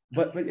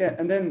 But yeah,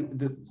 and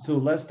then so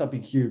last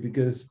topic here,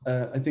 because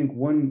I think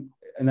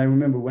and I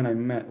remember when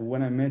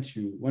I met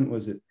you, when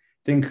was it?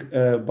 I think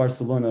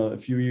Barcelona a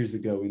few years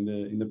ago in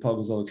the Pau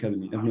Gasol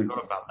Academy. I mean,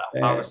 forgot about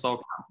that. Pau Gasol.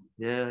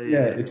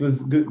 Yeah, it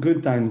was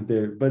good times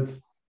there. But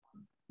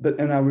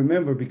and I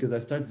remember because I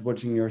started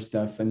watching your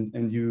stuff,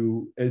 and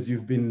you, as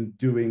you've been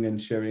doing and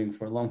sharing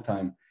for a long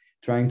time,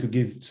 trying to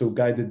give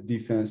guided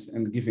defense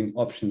and giving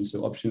options,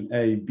 so option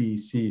A, B,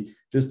 C,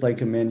 just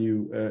like a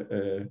menu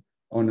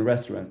on a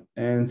restaurant.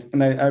 And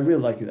I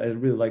really like it. I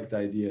really like the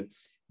idea.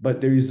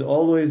 But there is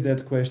always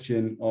that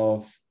question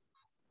of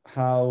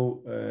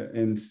how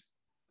and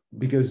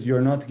because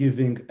you're not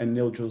giving a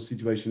neutral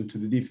situation to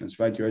the defense,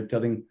 right? You're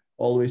telling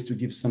always to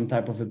give some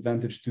type of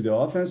advantage to the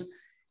offense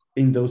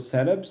in those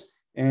setups.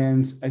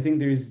 And I think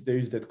there is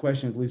that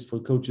question, at least for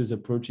coaches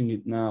approaching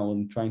it now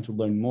and trying to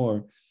learn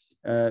more,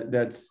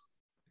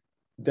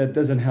 that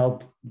doesn't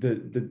help the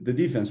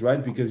defense,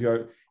 right? Because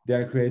they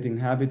are creating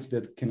habits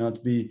that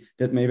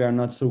maybe are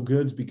not so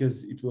good,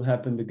 because it will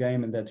happen the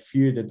game, and that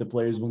fear that the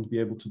players won't be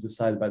able to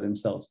decide by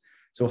themselves.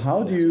 So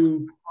how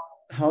do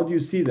you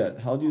see that?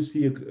 How do you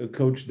see a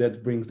coach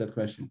that brings that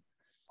question?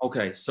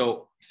 Okay,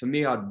 so for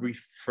me, I'd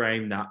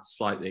reframe that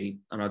slightly,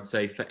 and I'd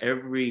say for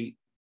every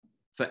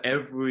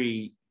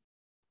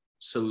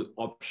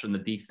option the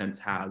defense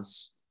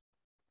has,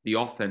 the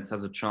offense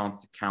has a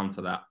chance to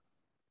counter that,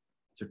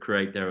 to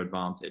create their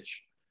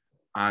advantage.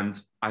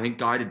 And I think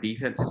guided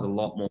defense is a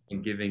lot more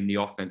than giving the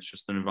offense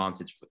just an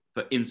advantage.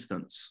 For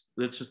instance,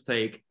 let's just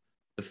take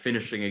the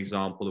finishing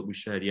example that we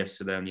shared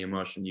yesterday on the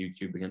Immersion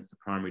YouTube against the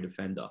primary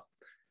defender.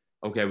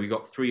 Okay, we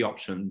got three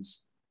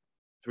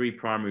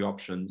primary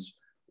options.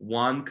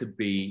 One could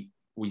be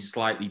we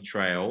slightly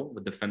trail,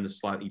 the defender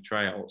slightly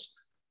trails,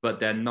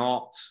 but they're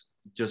not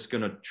just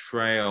going to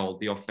trail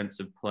the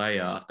offensive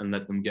player and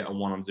let them get a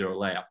 1-on-0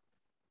 layup.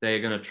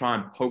 They're going to try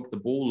and poke the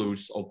ball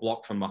loose or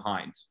block from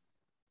behind.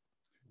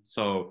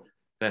 So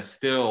they're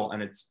still,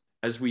 and it's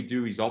as we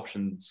do these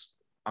options,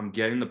 I'm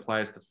getting the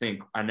players to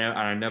think. I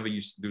never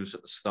used to do this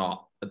at the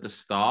start. At the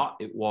start,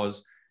 it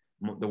was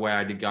the way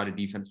I did guided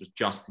defense was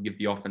just to give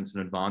the offense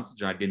an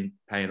advantage. I didn't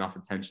pay enough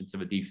attention to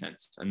the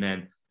defense. And then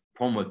the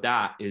problem with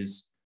that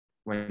is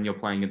when you're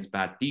playing against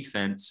bad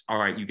defense, all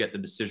right, you get the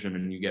decision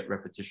and you get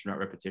repetition at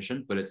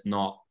repetition, but it's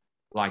not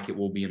like it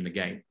will be in the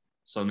game.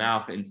 So now,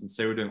 for instance,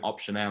 say we're doing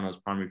option A on those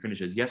primary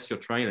finishes. Yes, you're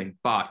trailing,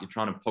 but you're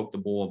trying to poke the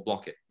ball or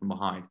block it from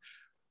behind.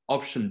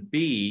 Option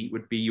B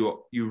would be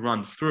you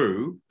run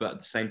through, but at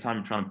the same time,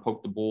 you're trying to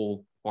poke the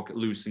ball, block it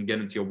loose, and get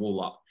into your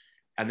wall up.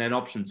 And then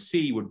option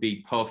C would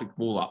be perfect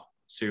wall up.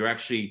 So you're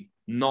actually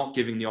not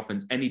giving the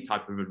offense any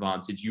type of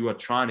advantage. You are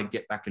trying to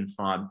get back in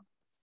front.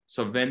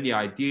 So then the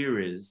idea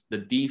is the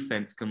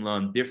defense can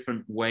learn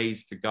different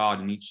ways to guard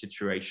in each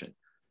situation.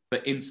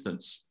 For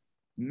instance,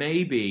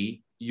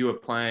 maybe you are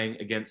playing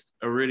against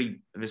and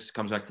this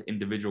comes back to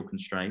individual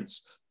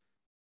constraints.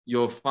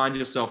 You'll find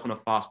yourself on a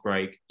fast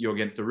break. You're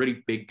against a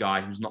really big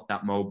guy who's not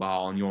that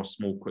mobile, and you're a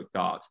small, quick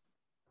guard.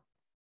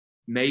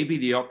 Maybe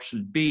the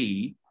option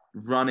B,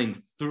 running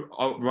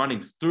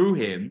through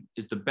him,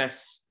 is the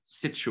best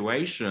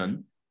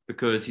situation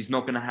because he's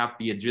not going to have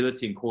the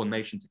agility and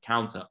coordination to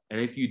counter. And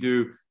if you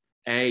do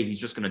A, he's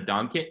just going to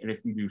dunk it. And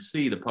if you do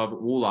C, the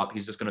perfect wall up,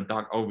 he's just going to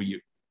dunk over you.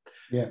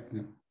 Yeah.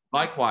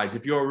 Likewise,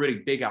 if you're a really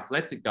big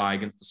athletic guy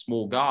against a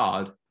small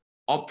guard,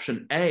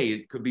 option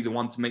A could be the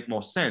one to make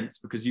more sense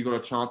because you got a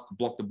chance to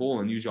block the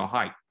ball and use your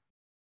height.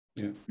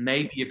 Yeah.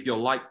 Maybe if you're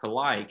like for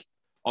like,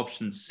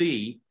 option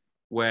C,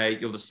 where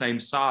you're the same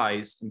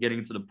size and getting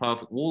into the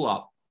perfect wall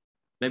up,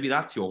 maybe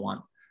that's your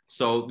one.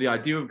 So the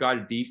idea of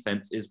guided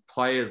defense is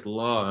players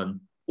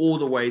learn all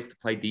the ways to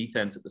play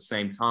defense at the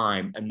same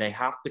time, and they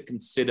have to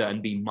consider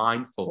and be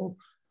mindful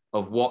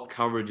of what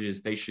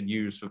coverages they should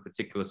use for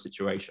particular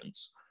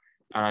situations.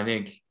 And I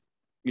think,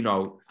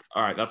 all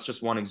right, that's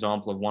just one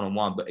example of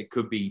one-on-one, but it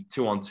could be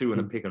 2-on-2 in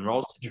a pick and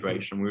roll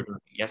situation. We were doing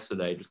it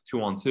yesterday, just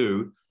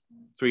 2-on-2,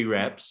 3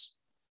 reps,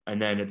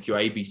 and then it's your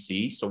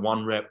ABC. So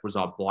 1 rep was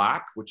our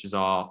black, which is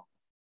our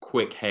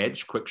quick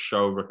hedge, quick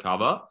show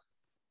recover.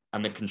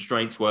 And the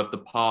constraints were if the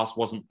pass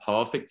wasn't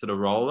perfect to the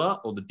roller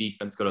or the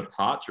defense got a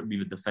touch, it would be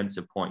the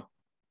defensive point.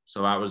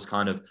 So that was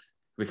kind of,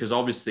 because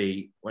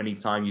obviously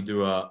anytime you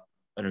do an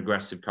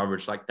aggressive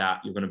coverage like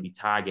that, you're going to be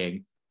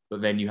tagging.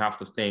 but then you have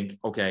to think,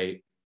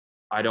 okay,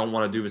 I don't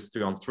want to do this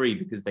 3-on-3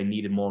 because they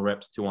needed more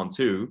reps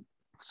 2-on-2.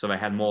 So they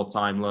had more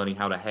time learning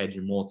how to hedge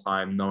and more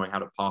time knowing how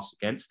to pass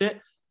against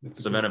it.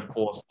 So then, of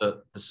course,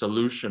 the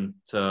solution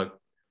to,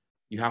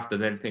 you have to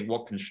then think,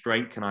 what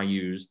constraint can I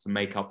use to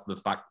make up for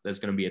the fact that there's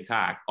going to be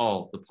attack?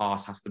 Oh, the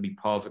pass has to be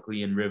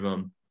perfectly in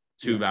rhythm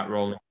to that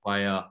rolling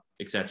player,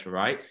 etc.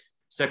 Right?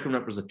 Second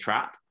rep was a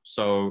trap.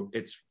 So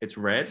it's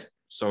red.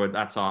 So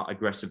that's our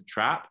aggressive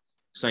trap.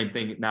 Same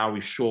thing now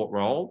with short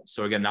roll.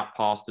 So again, that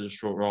pass to the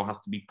short roll has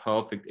to be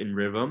perfect in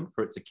rhythm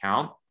for it to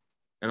count.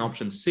 And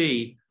option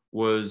C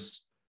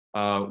was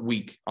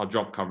weak, our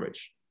drop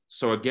coverage.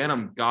 So again,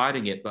 I'm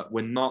guiding it, but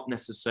we're not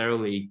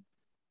necessarily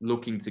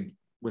looking to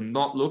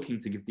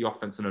give the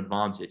offense an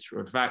advantage.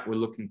 In fact, we're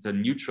looking to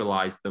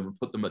neutralize them and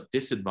put them at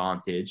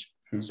disadvantage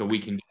so we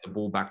can get the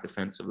ball back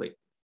defensively.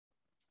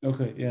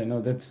 Okay, yeah,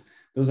 no,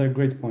 those are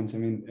great points. I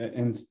mean,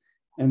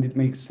 and it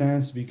makes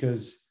sense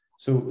because,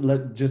 so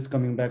just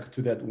coming back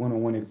to that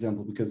one-on-one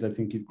example, because I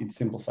think it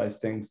simplifies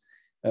things.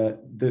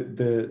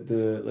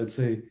 The let's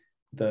say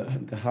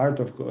the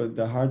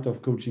heart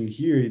of coaching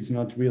here is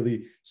not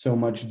really so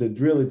much the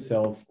drill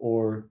itself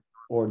or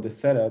the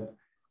setup,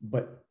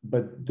 but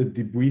the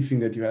debriefing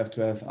that you have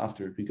to have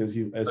after, because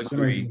you, as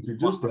soon as you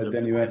introduce that,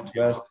 then you have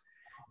to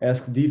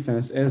ask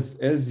defense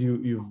as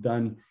you've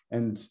done.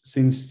 And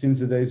since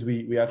the days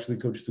we actually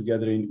coached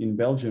together in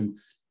Belgium,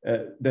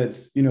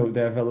 that's, you know,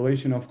 the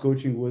evaluation of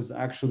coaching was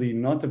actually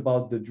not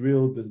about the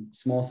drill, the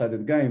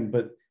small-sided game,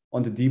 but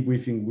on the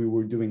debriefing we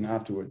were doing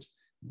afterwards,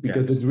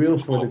 because the drill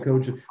for the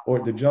coach or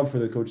the job for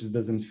the coaches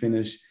doesn't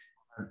finish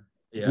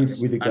with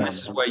the game. And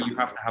this is where you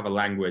have to have a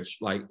language.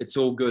 Like, it's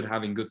all good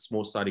having good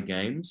small-sided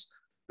games,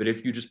 but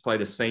if you just play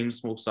the same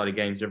small-sided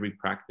games every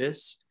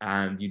practice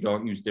and you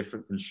don't use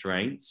different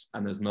constraints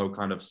and there's no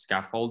kind of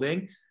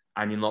scaffolding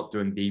and you're not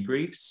doing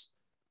debriefs,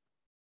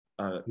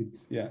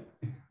 it's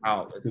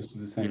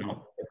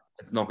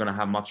not going to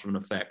have much of an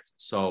effect.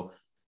 So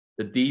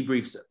the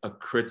debriefs are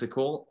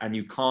critical, and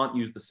you can't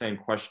use the same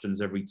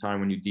questions every time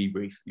when you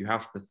debrief. You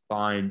have to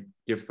find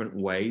different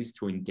ways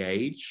to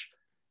engage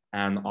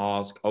and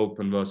ask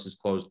open versus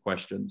closed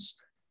questions.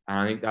 And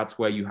I think that's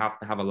where you have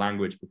to have a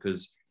language,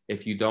 because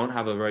if you don't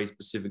have a very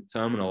specific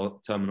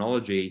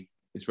terminology,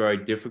 it's very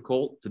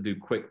difficult to do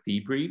quick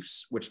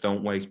debriefs, which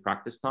don't waste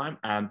practice time,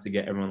 and to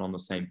get everyone on the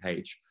same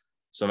page.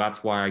 So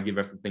that's why I give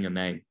everything a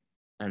name.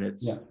 And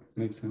it's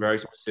very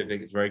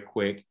specific, it's very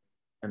quick,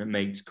 and it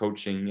makes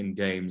coaching in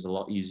games a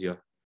lot easier.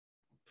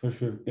 For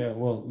sure. Yeah,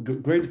 well,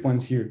 great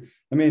points here.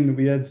 I mean,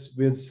 we had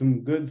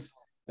some good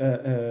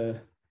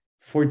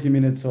 40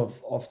 minutes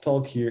of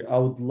talk here. I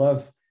would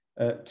love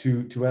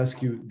to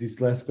ask you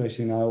this last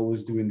question I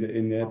always do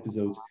in the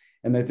episodes.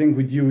 And I think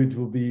with you, it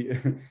will be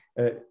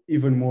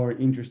even more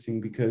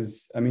interesting,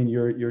 because, I mean,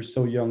 you're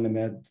so young and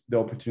had the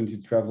opportunity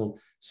to travel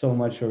so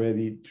much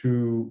already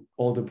through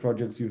all the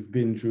projects you've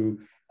been through,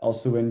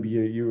 also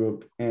NBA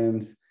Europe,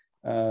 and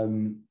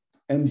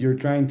you're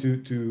trying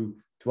to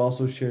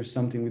also share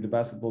something with the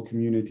basketball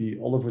community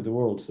all over the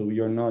world. So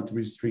you're not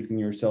restricting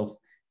yourself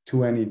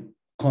to any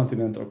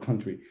continent or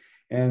country.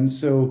 And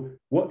so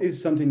what is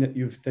something that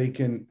you've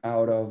taken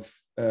out of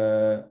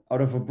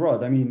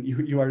abroad? I mean,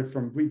 you are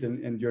from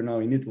Britain and you're now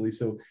in Italy,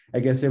 so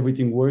I guess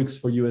everything works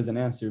for you as an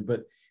answer.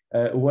 But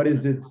what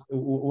is it?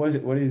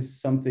 What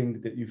is something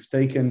that you've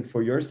taken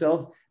for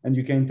yourself, and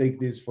you can take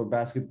this for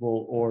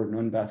basketball or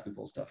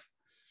non-basketball stuff?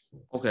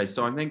 Okay,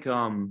 so I think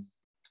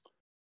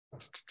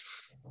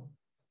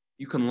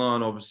you can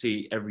learn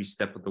obviously every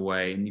step of the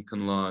way, and you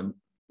can learn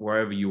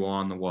wherever you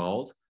are in the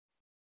world.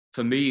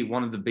 For me,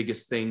 one of the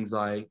biggest things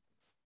I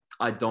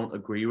don't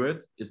agree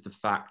with is the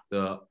fact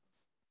that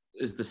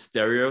is the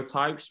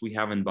stereotypes we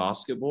have in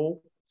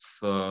basketball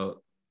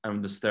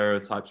and the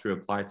stereotypes we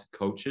apply to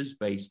coaches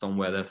based on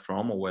where they're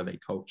from or where they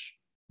coach.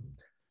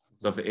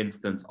 So for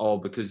instance,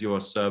 because you're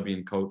a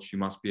Serbian coach, you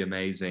must be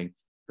amazing.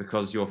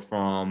 Because you're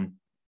from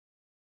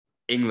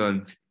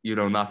England, you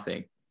know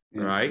nothing,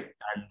 right?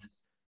 And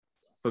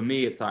for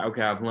me, it's like,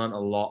 okay, I've learned a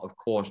lot, of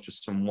course,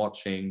 just from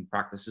watching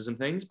practices and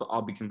things, but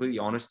I'll be completely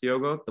honest,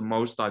 Diogo, the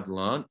most I've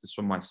learned is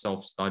from my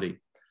self-study.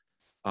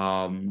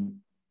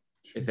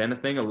 If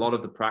anything, a lot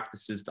of the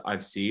practices that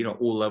I've seen at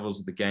all levels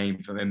of the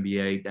game, from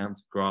NBA down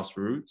to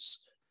grassroots,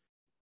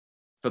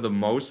 for the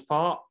most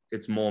part,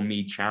 it's more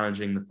me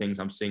challenging the things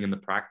I'm seeing in the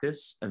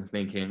practice and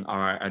thinking, all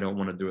right, I don't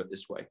want to do it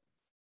this way.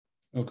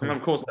 Okay. And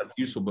of course, that's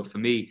useful. But for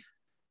me,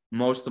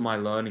 most of my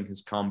learning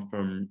has come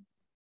from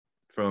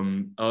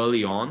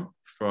early on,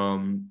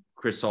 from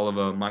Chris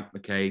Oliver, Mike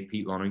McKay,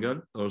 Pete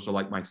Lonergan. Those are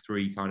like my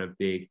three kind of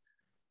big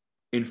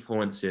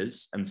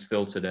influences. And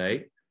still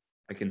today,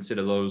 I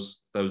consider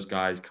those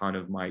guys kind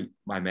of my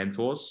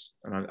mentors.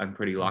 And I'm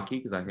pretty lucky,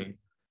 because I think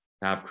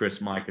to have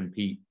Chris, Mike, and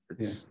Pete,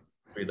 it's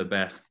really the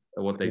best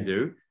at what they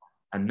do.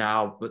 And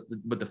now,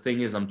 but the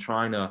thing is, I'm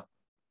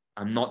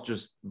not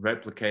just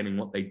replicating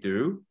what they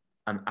do,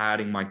 I'm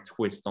adding my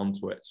twist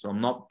onto it. So I'm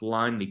not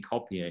blindly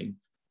copying.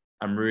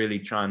 I'm really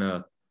trying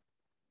to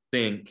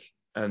think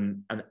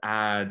and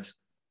add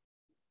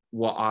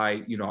what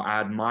I,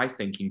 add my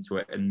thinking to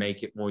it and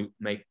make it more,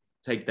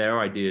 take their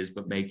ideas,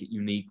 but make it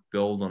unique,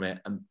 build on it.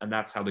 And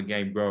that's how the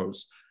game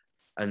grows.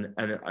 And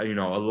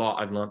a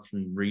lot I've learned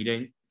from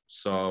reading.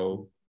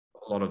 So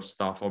a lot of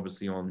stuff,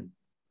 obviously, on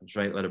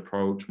straight-led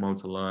approach,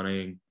 motor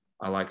learning.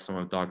 I like some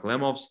of Doug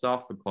Lemov's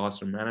stuff for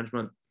classroom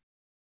management.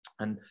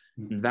 And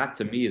that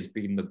to me has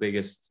been the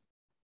biggest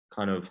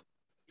kind of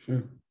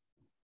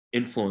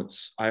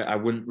influence. I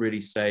wouldn't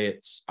really say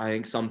I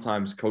think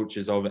sometimes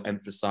coaches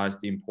overemphasize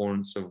the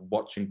importance of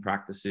watching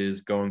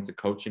practices, going to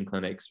coaching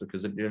clinics,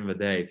 because at the end of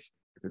the day, if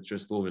it's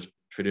just all this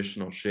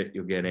traditional shit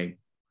you're getting,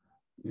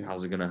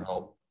 how's it going to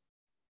help?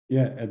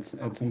 Yeah, at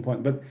some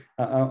point. But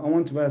I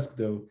want to ask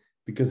though,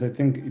 because I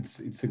think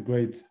it's a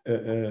great,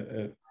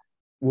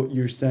 what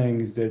you're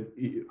saying is that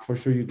for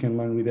sure you can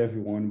learn with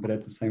everyone, but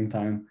at the same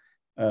time,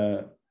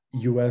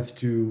 you have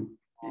to,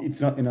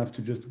 it's not enough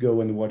to just go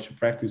and watch a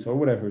practice or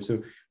whatever.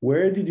 So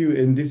where did you,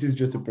 and this is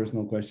just a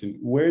personal question,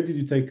 where did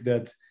you take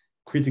that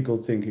critical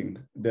thinking?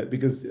 That,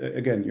 because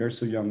again, you're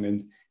so young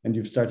and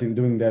you've started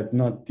doing that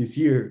not this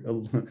year,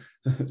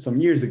 some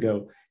years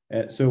ago.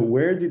 So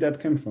where did that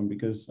come from?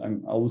 Because I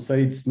will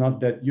say it's not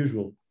that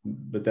usual,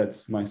 but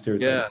that's my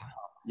stereotype.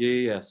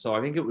 Yeah. So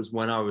I think it was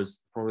when I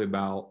was probably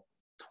about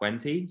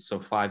 20, so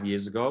 5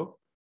 years ago.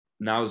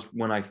 And that was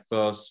when I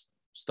first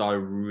started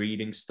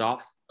reading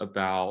stuff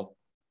about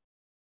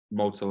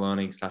motor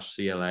learning /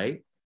 CLA.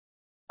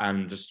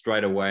 And just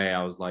straight away,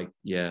 I was like,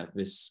 yeah,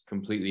 this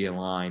completely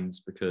aligns,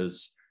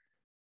 because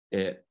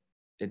it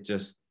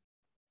just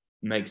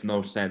makes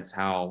no sense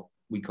how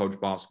we coach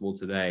basketball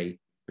today,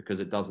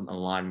 because it doesn't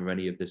align with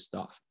any of this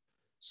stuff.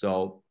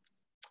 So,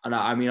 and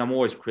I mean, I'm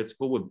always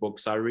critical with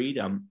books I read.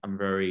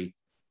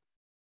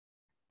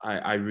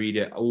 I read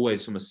it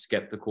always from a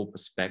skeptical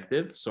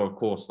perspective. So of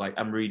course, like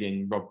I'm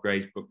reading Rob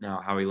Gray's book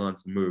now, How He Learned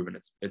to Move, and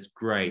it's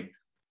great.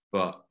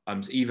 But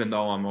even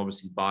though I'm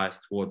obviously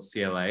biased towards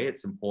CLA,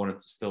 it's important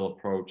to still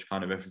approach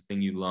kind of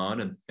everything you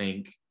learn and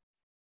think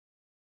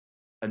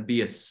and be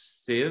a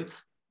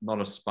sieve,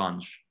 not a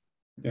sponge.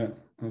 Yeah.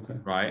 Okay.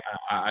 Right.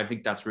 I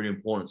think that's really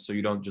important. So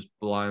you don't just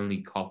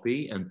blindly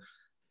copy. And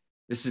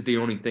this is the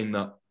only thing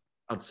that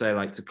I'd say,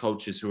 like, to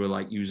coaches who are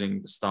like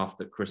using the stuff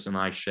that Chris and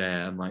I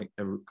share, and like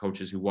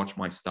coaches who watch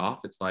my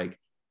stuff, it's like,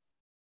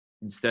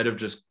 instead of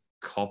just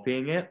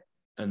copying it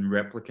and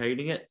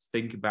replicating it,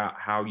 think about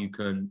how you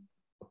can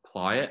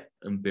apply it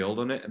and build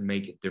on it and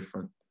make it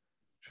different.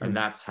 Sure. And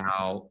that's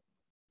how,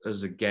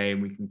 as a game,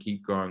 we can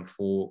keep going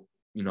for,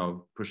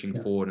 pushing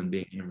forward and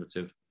being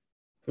innovative.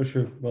 For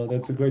sure. Well,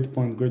 that's a great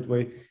point, great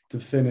way to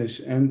finish.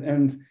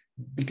 And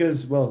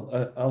because,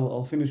 well,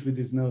 I'll finish with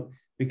this note,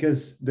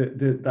 because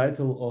the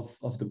title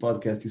of the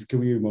podcast is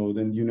Career Mode.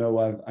 And,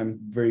 I'm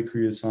very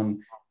curious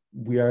on,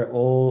 we are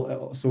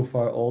all, so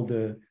far, all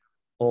the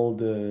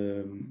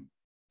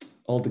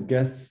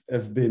guests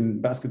have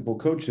been basketball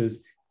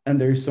coaches, and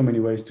there is so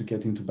many ways to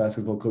get into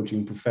basketball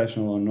coaching,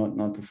 professional or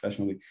not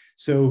professionally.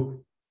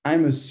 So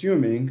I'm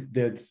assuming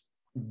that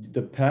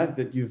the path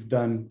that you've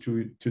done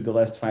to the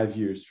last 5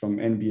 years, from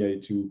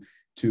NBA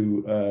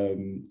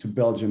to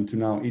Belgium to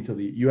now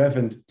Italy, you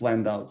haven't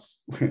planned out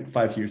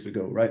 5 years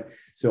ago, right?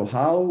 So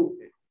how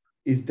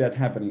is that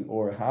happening,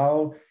 or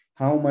how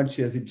much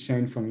has it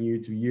changed from year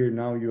to year?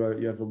 Now you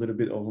have a little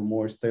bit of a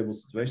more stable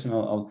situation.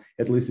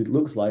 At least it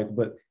looks like.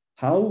 But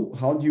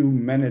how do you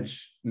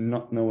manage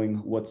not knowing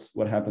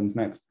what happens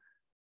next?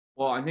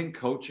 Well, I think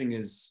coaching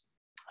is,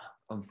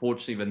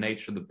 unfortunately, the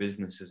nature of the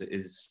business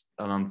is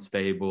an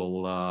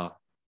unstable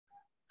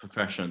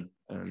profession,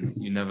 and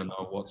you never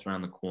know what's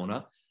around the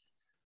corner.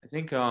 I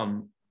think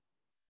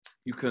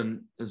you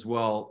can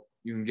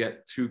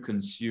get too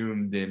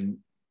consumed in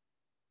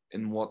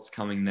what's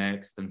coming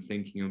next, and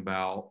thinking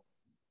about,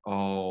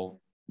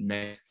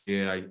 next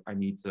year I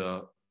need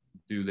to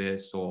do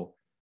this, or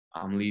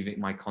I'm leaving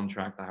my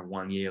contract, I have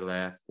 1 year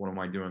left, what am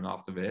I doing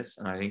after this?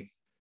 And I think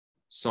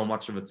so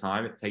much of the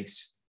time it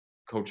takes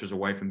coaches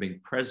away from being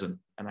present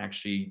and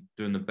actually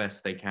doing the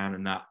best they can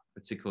in that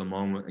particular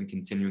moment, and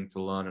continuing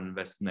to learn and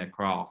invest in their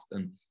craft.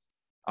 And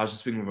I was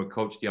just speaking with a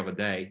coach the other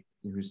day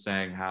who was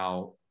saying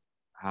how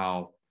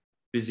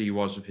busy he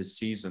was with his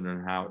season,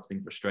 and how it's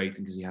been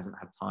frustrating because he hasn't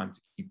had time to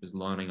keep his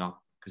learning up,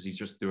 because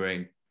he's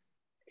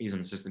an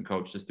assistant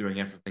coach, just doing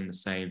everything the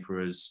same for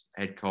his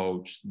head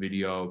coach,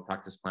 video,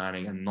 practice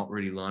planning, and not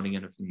really learning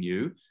anything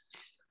new.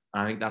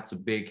 And I think that's a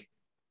big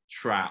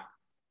trap,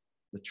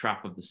 the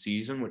trap of the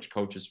season, which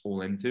coaches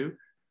fall into,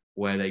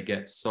 where they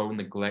get so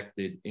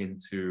neglected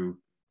into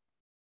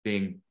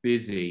being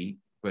busy,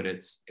 but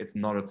it's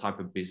not a type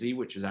of busy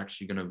which is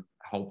actually going to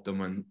help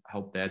them and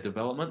help their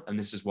development. And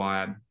this is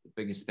why the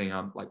biggest thing,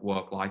 I'm like,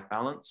 work-life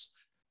balance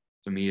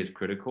for me is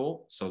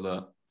critical, so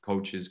that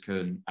coaches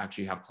can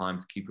actually have time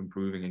to keep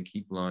improving and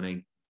keep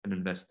learning and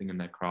investing in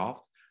their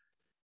craft.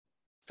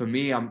 For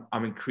me, I'm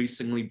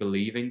increasingly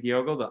believing,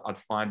 Diogo, that I'd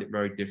find it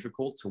very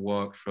difficult to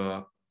work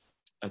for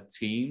a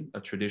team, a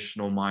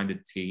traditional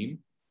minded team,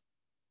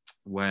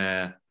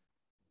 where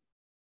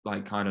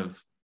like kind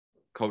of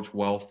coach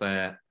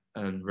welfare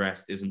and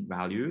rest isn't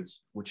valued,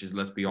 which is,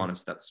 let's be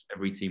honest, that's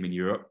every team in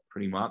Europe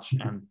pretty much,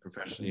 and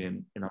professionally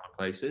in other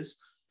places.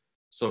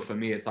 So for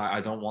me, it's like, I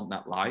don't want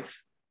that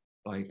life.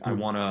 Like I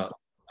want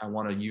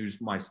to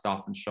use my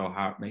stuff and show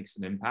how it makes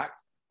an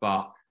impact.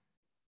 But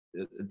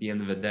at the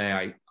end of the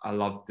day, I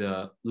love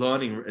the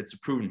learning. It's a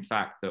proven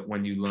fact that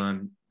when you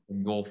learn,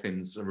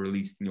 endorphins are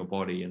released in your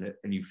body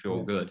and you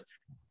feel good.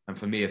 And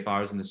for me, if I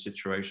was in a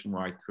situation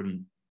where I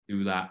couldn't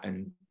do that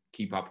and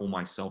keep up all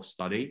my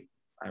self-study,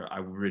 I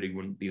really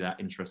wouldn't be that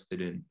interested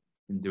in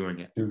doing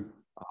it.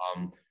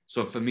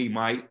 So for me,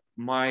 my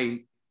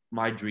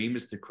dream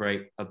is to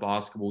create a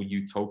basketball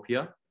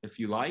utopia, if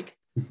you like,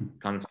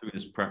 kind of through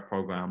this prep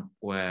program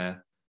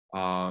where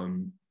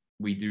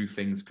we do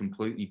things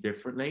completely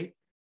differently.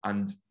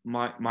 And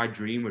my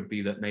dream would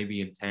be that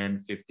maybe in 10,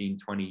 15,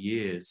 20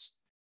 years,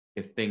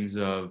 if things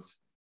have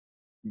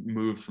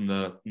moved from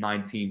the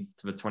 19th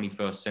to the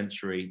 21st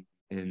century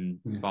in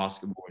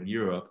basketball in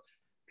Europe,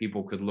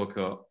 people could look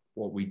at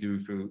what we do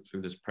through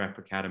this prep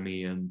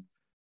academy and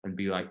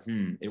be like,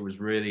 it was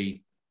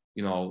really,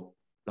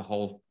 the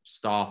whole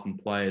staff and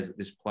players at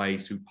this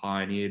place who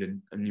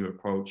pioneered a new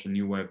approach, a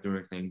new way of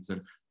doing things.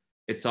 And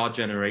it's our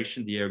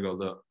generation, Diego,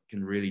 that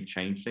can really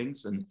change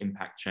things and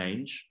impact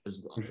change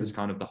as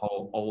kind of the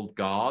whole old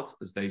guard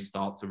as they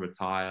start to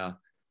retire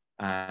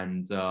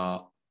and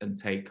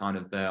take kind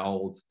of their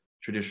old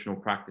traditional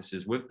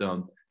practices with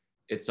them.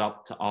 It's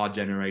up to our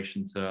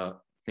generation to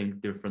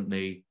think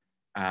differently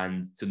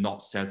and to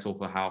not settle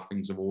for how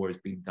things have always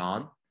been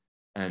done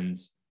and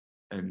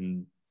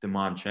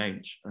demand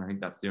change. And I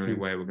think that's the only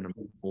way we're going to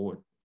move forward.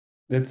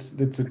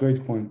 That's a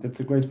great point.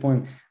 That's a great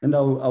point. And I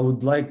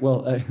would like,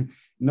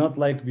 not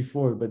like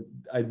before, but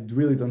I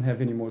really don't have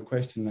any more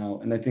question now.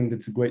 And I think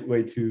that's a great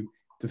way to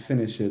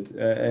finish it.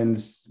 And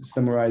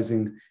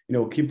summarizing,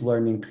 keep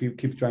learning,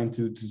 keep trying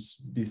to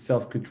be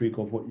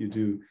self-critical of what you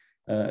do.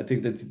 I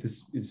think that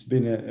it's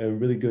been a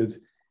really good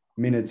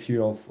minutes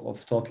here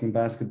of talking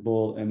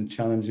basketball and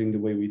challenging the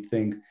way we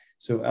think.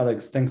 So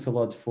Alex, thanks a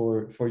lot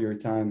for your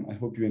time. I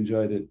hope you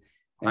enjoyed it.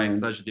 My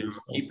pleasure, dude.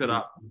 Keep it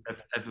up.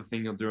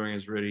 Everything you're doing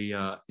is really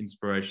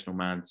inspirational,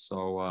 man.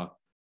 So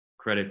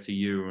credit to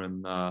you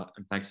and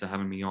thanks for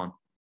having me on.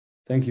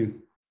 Thank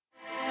you.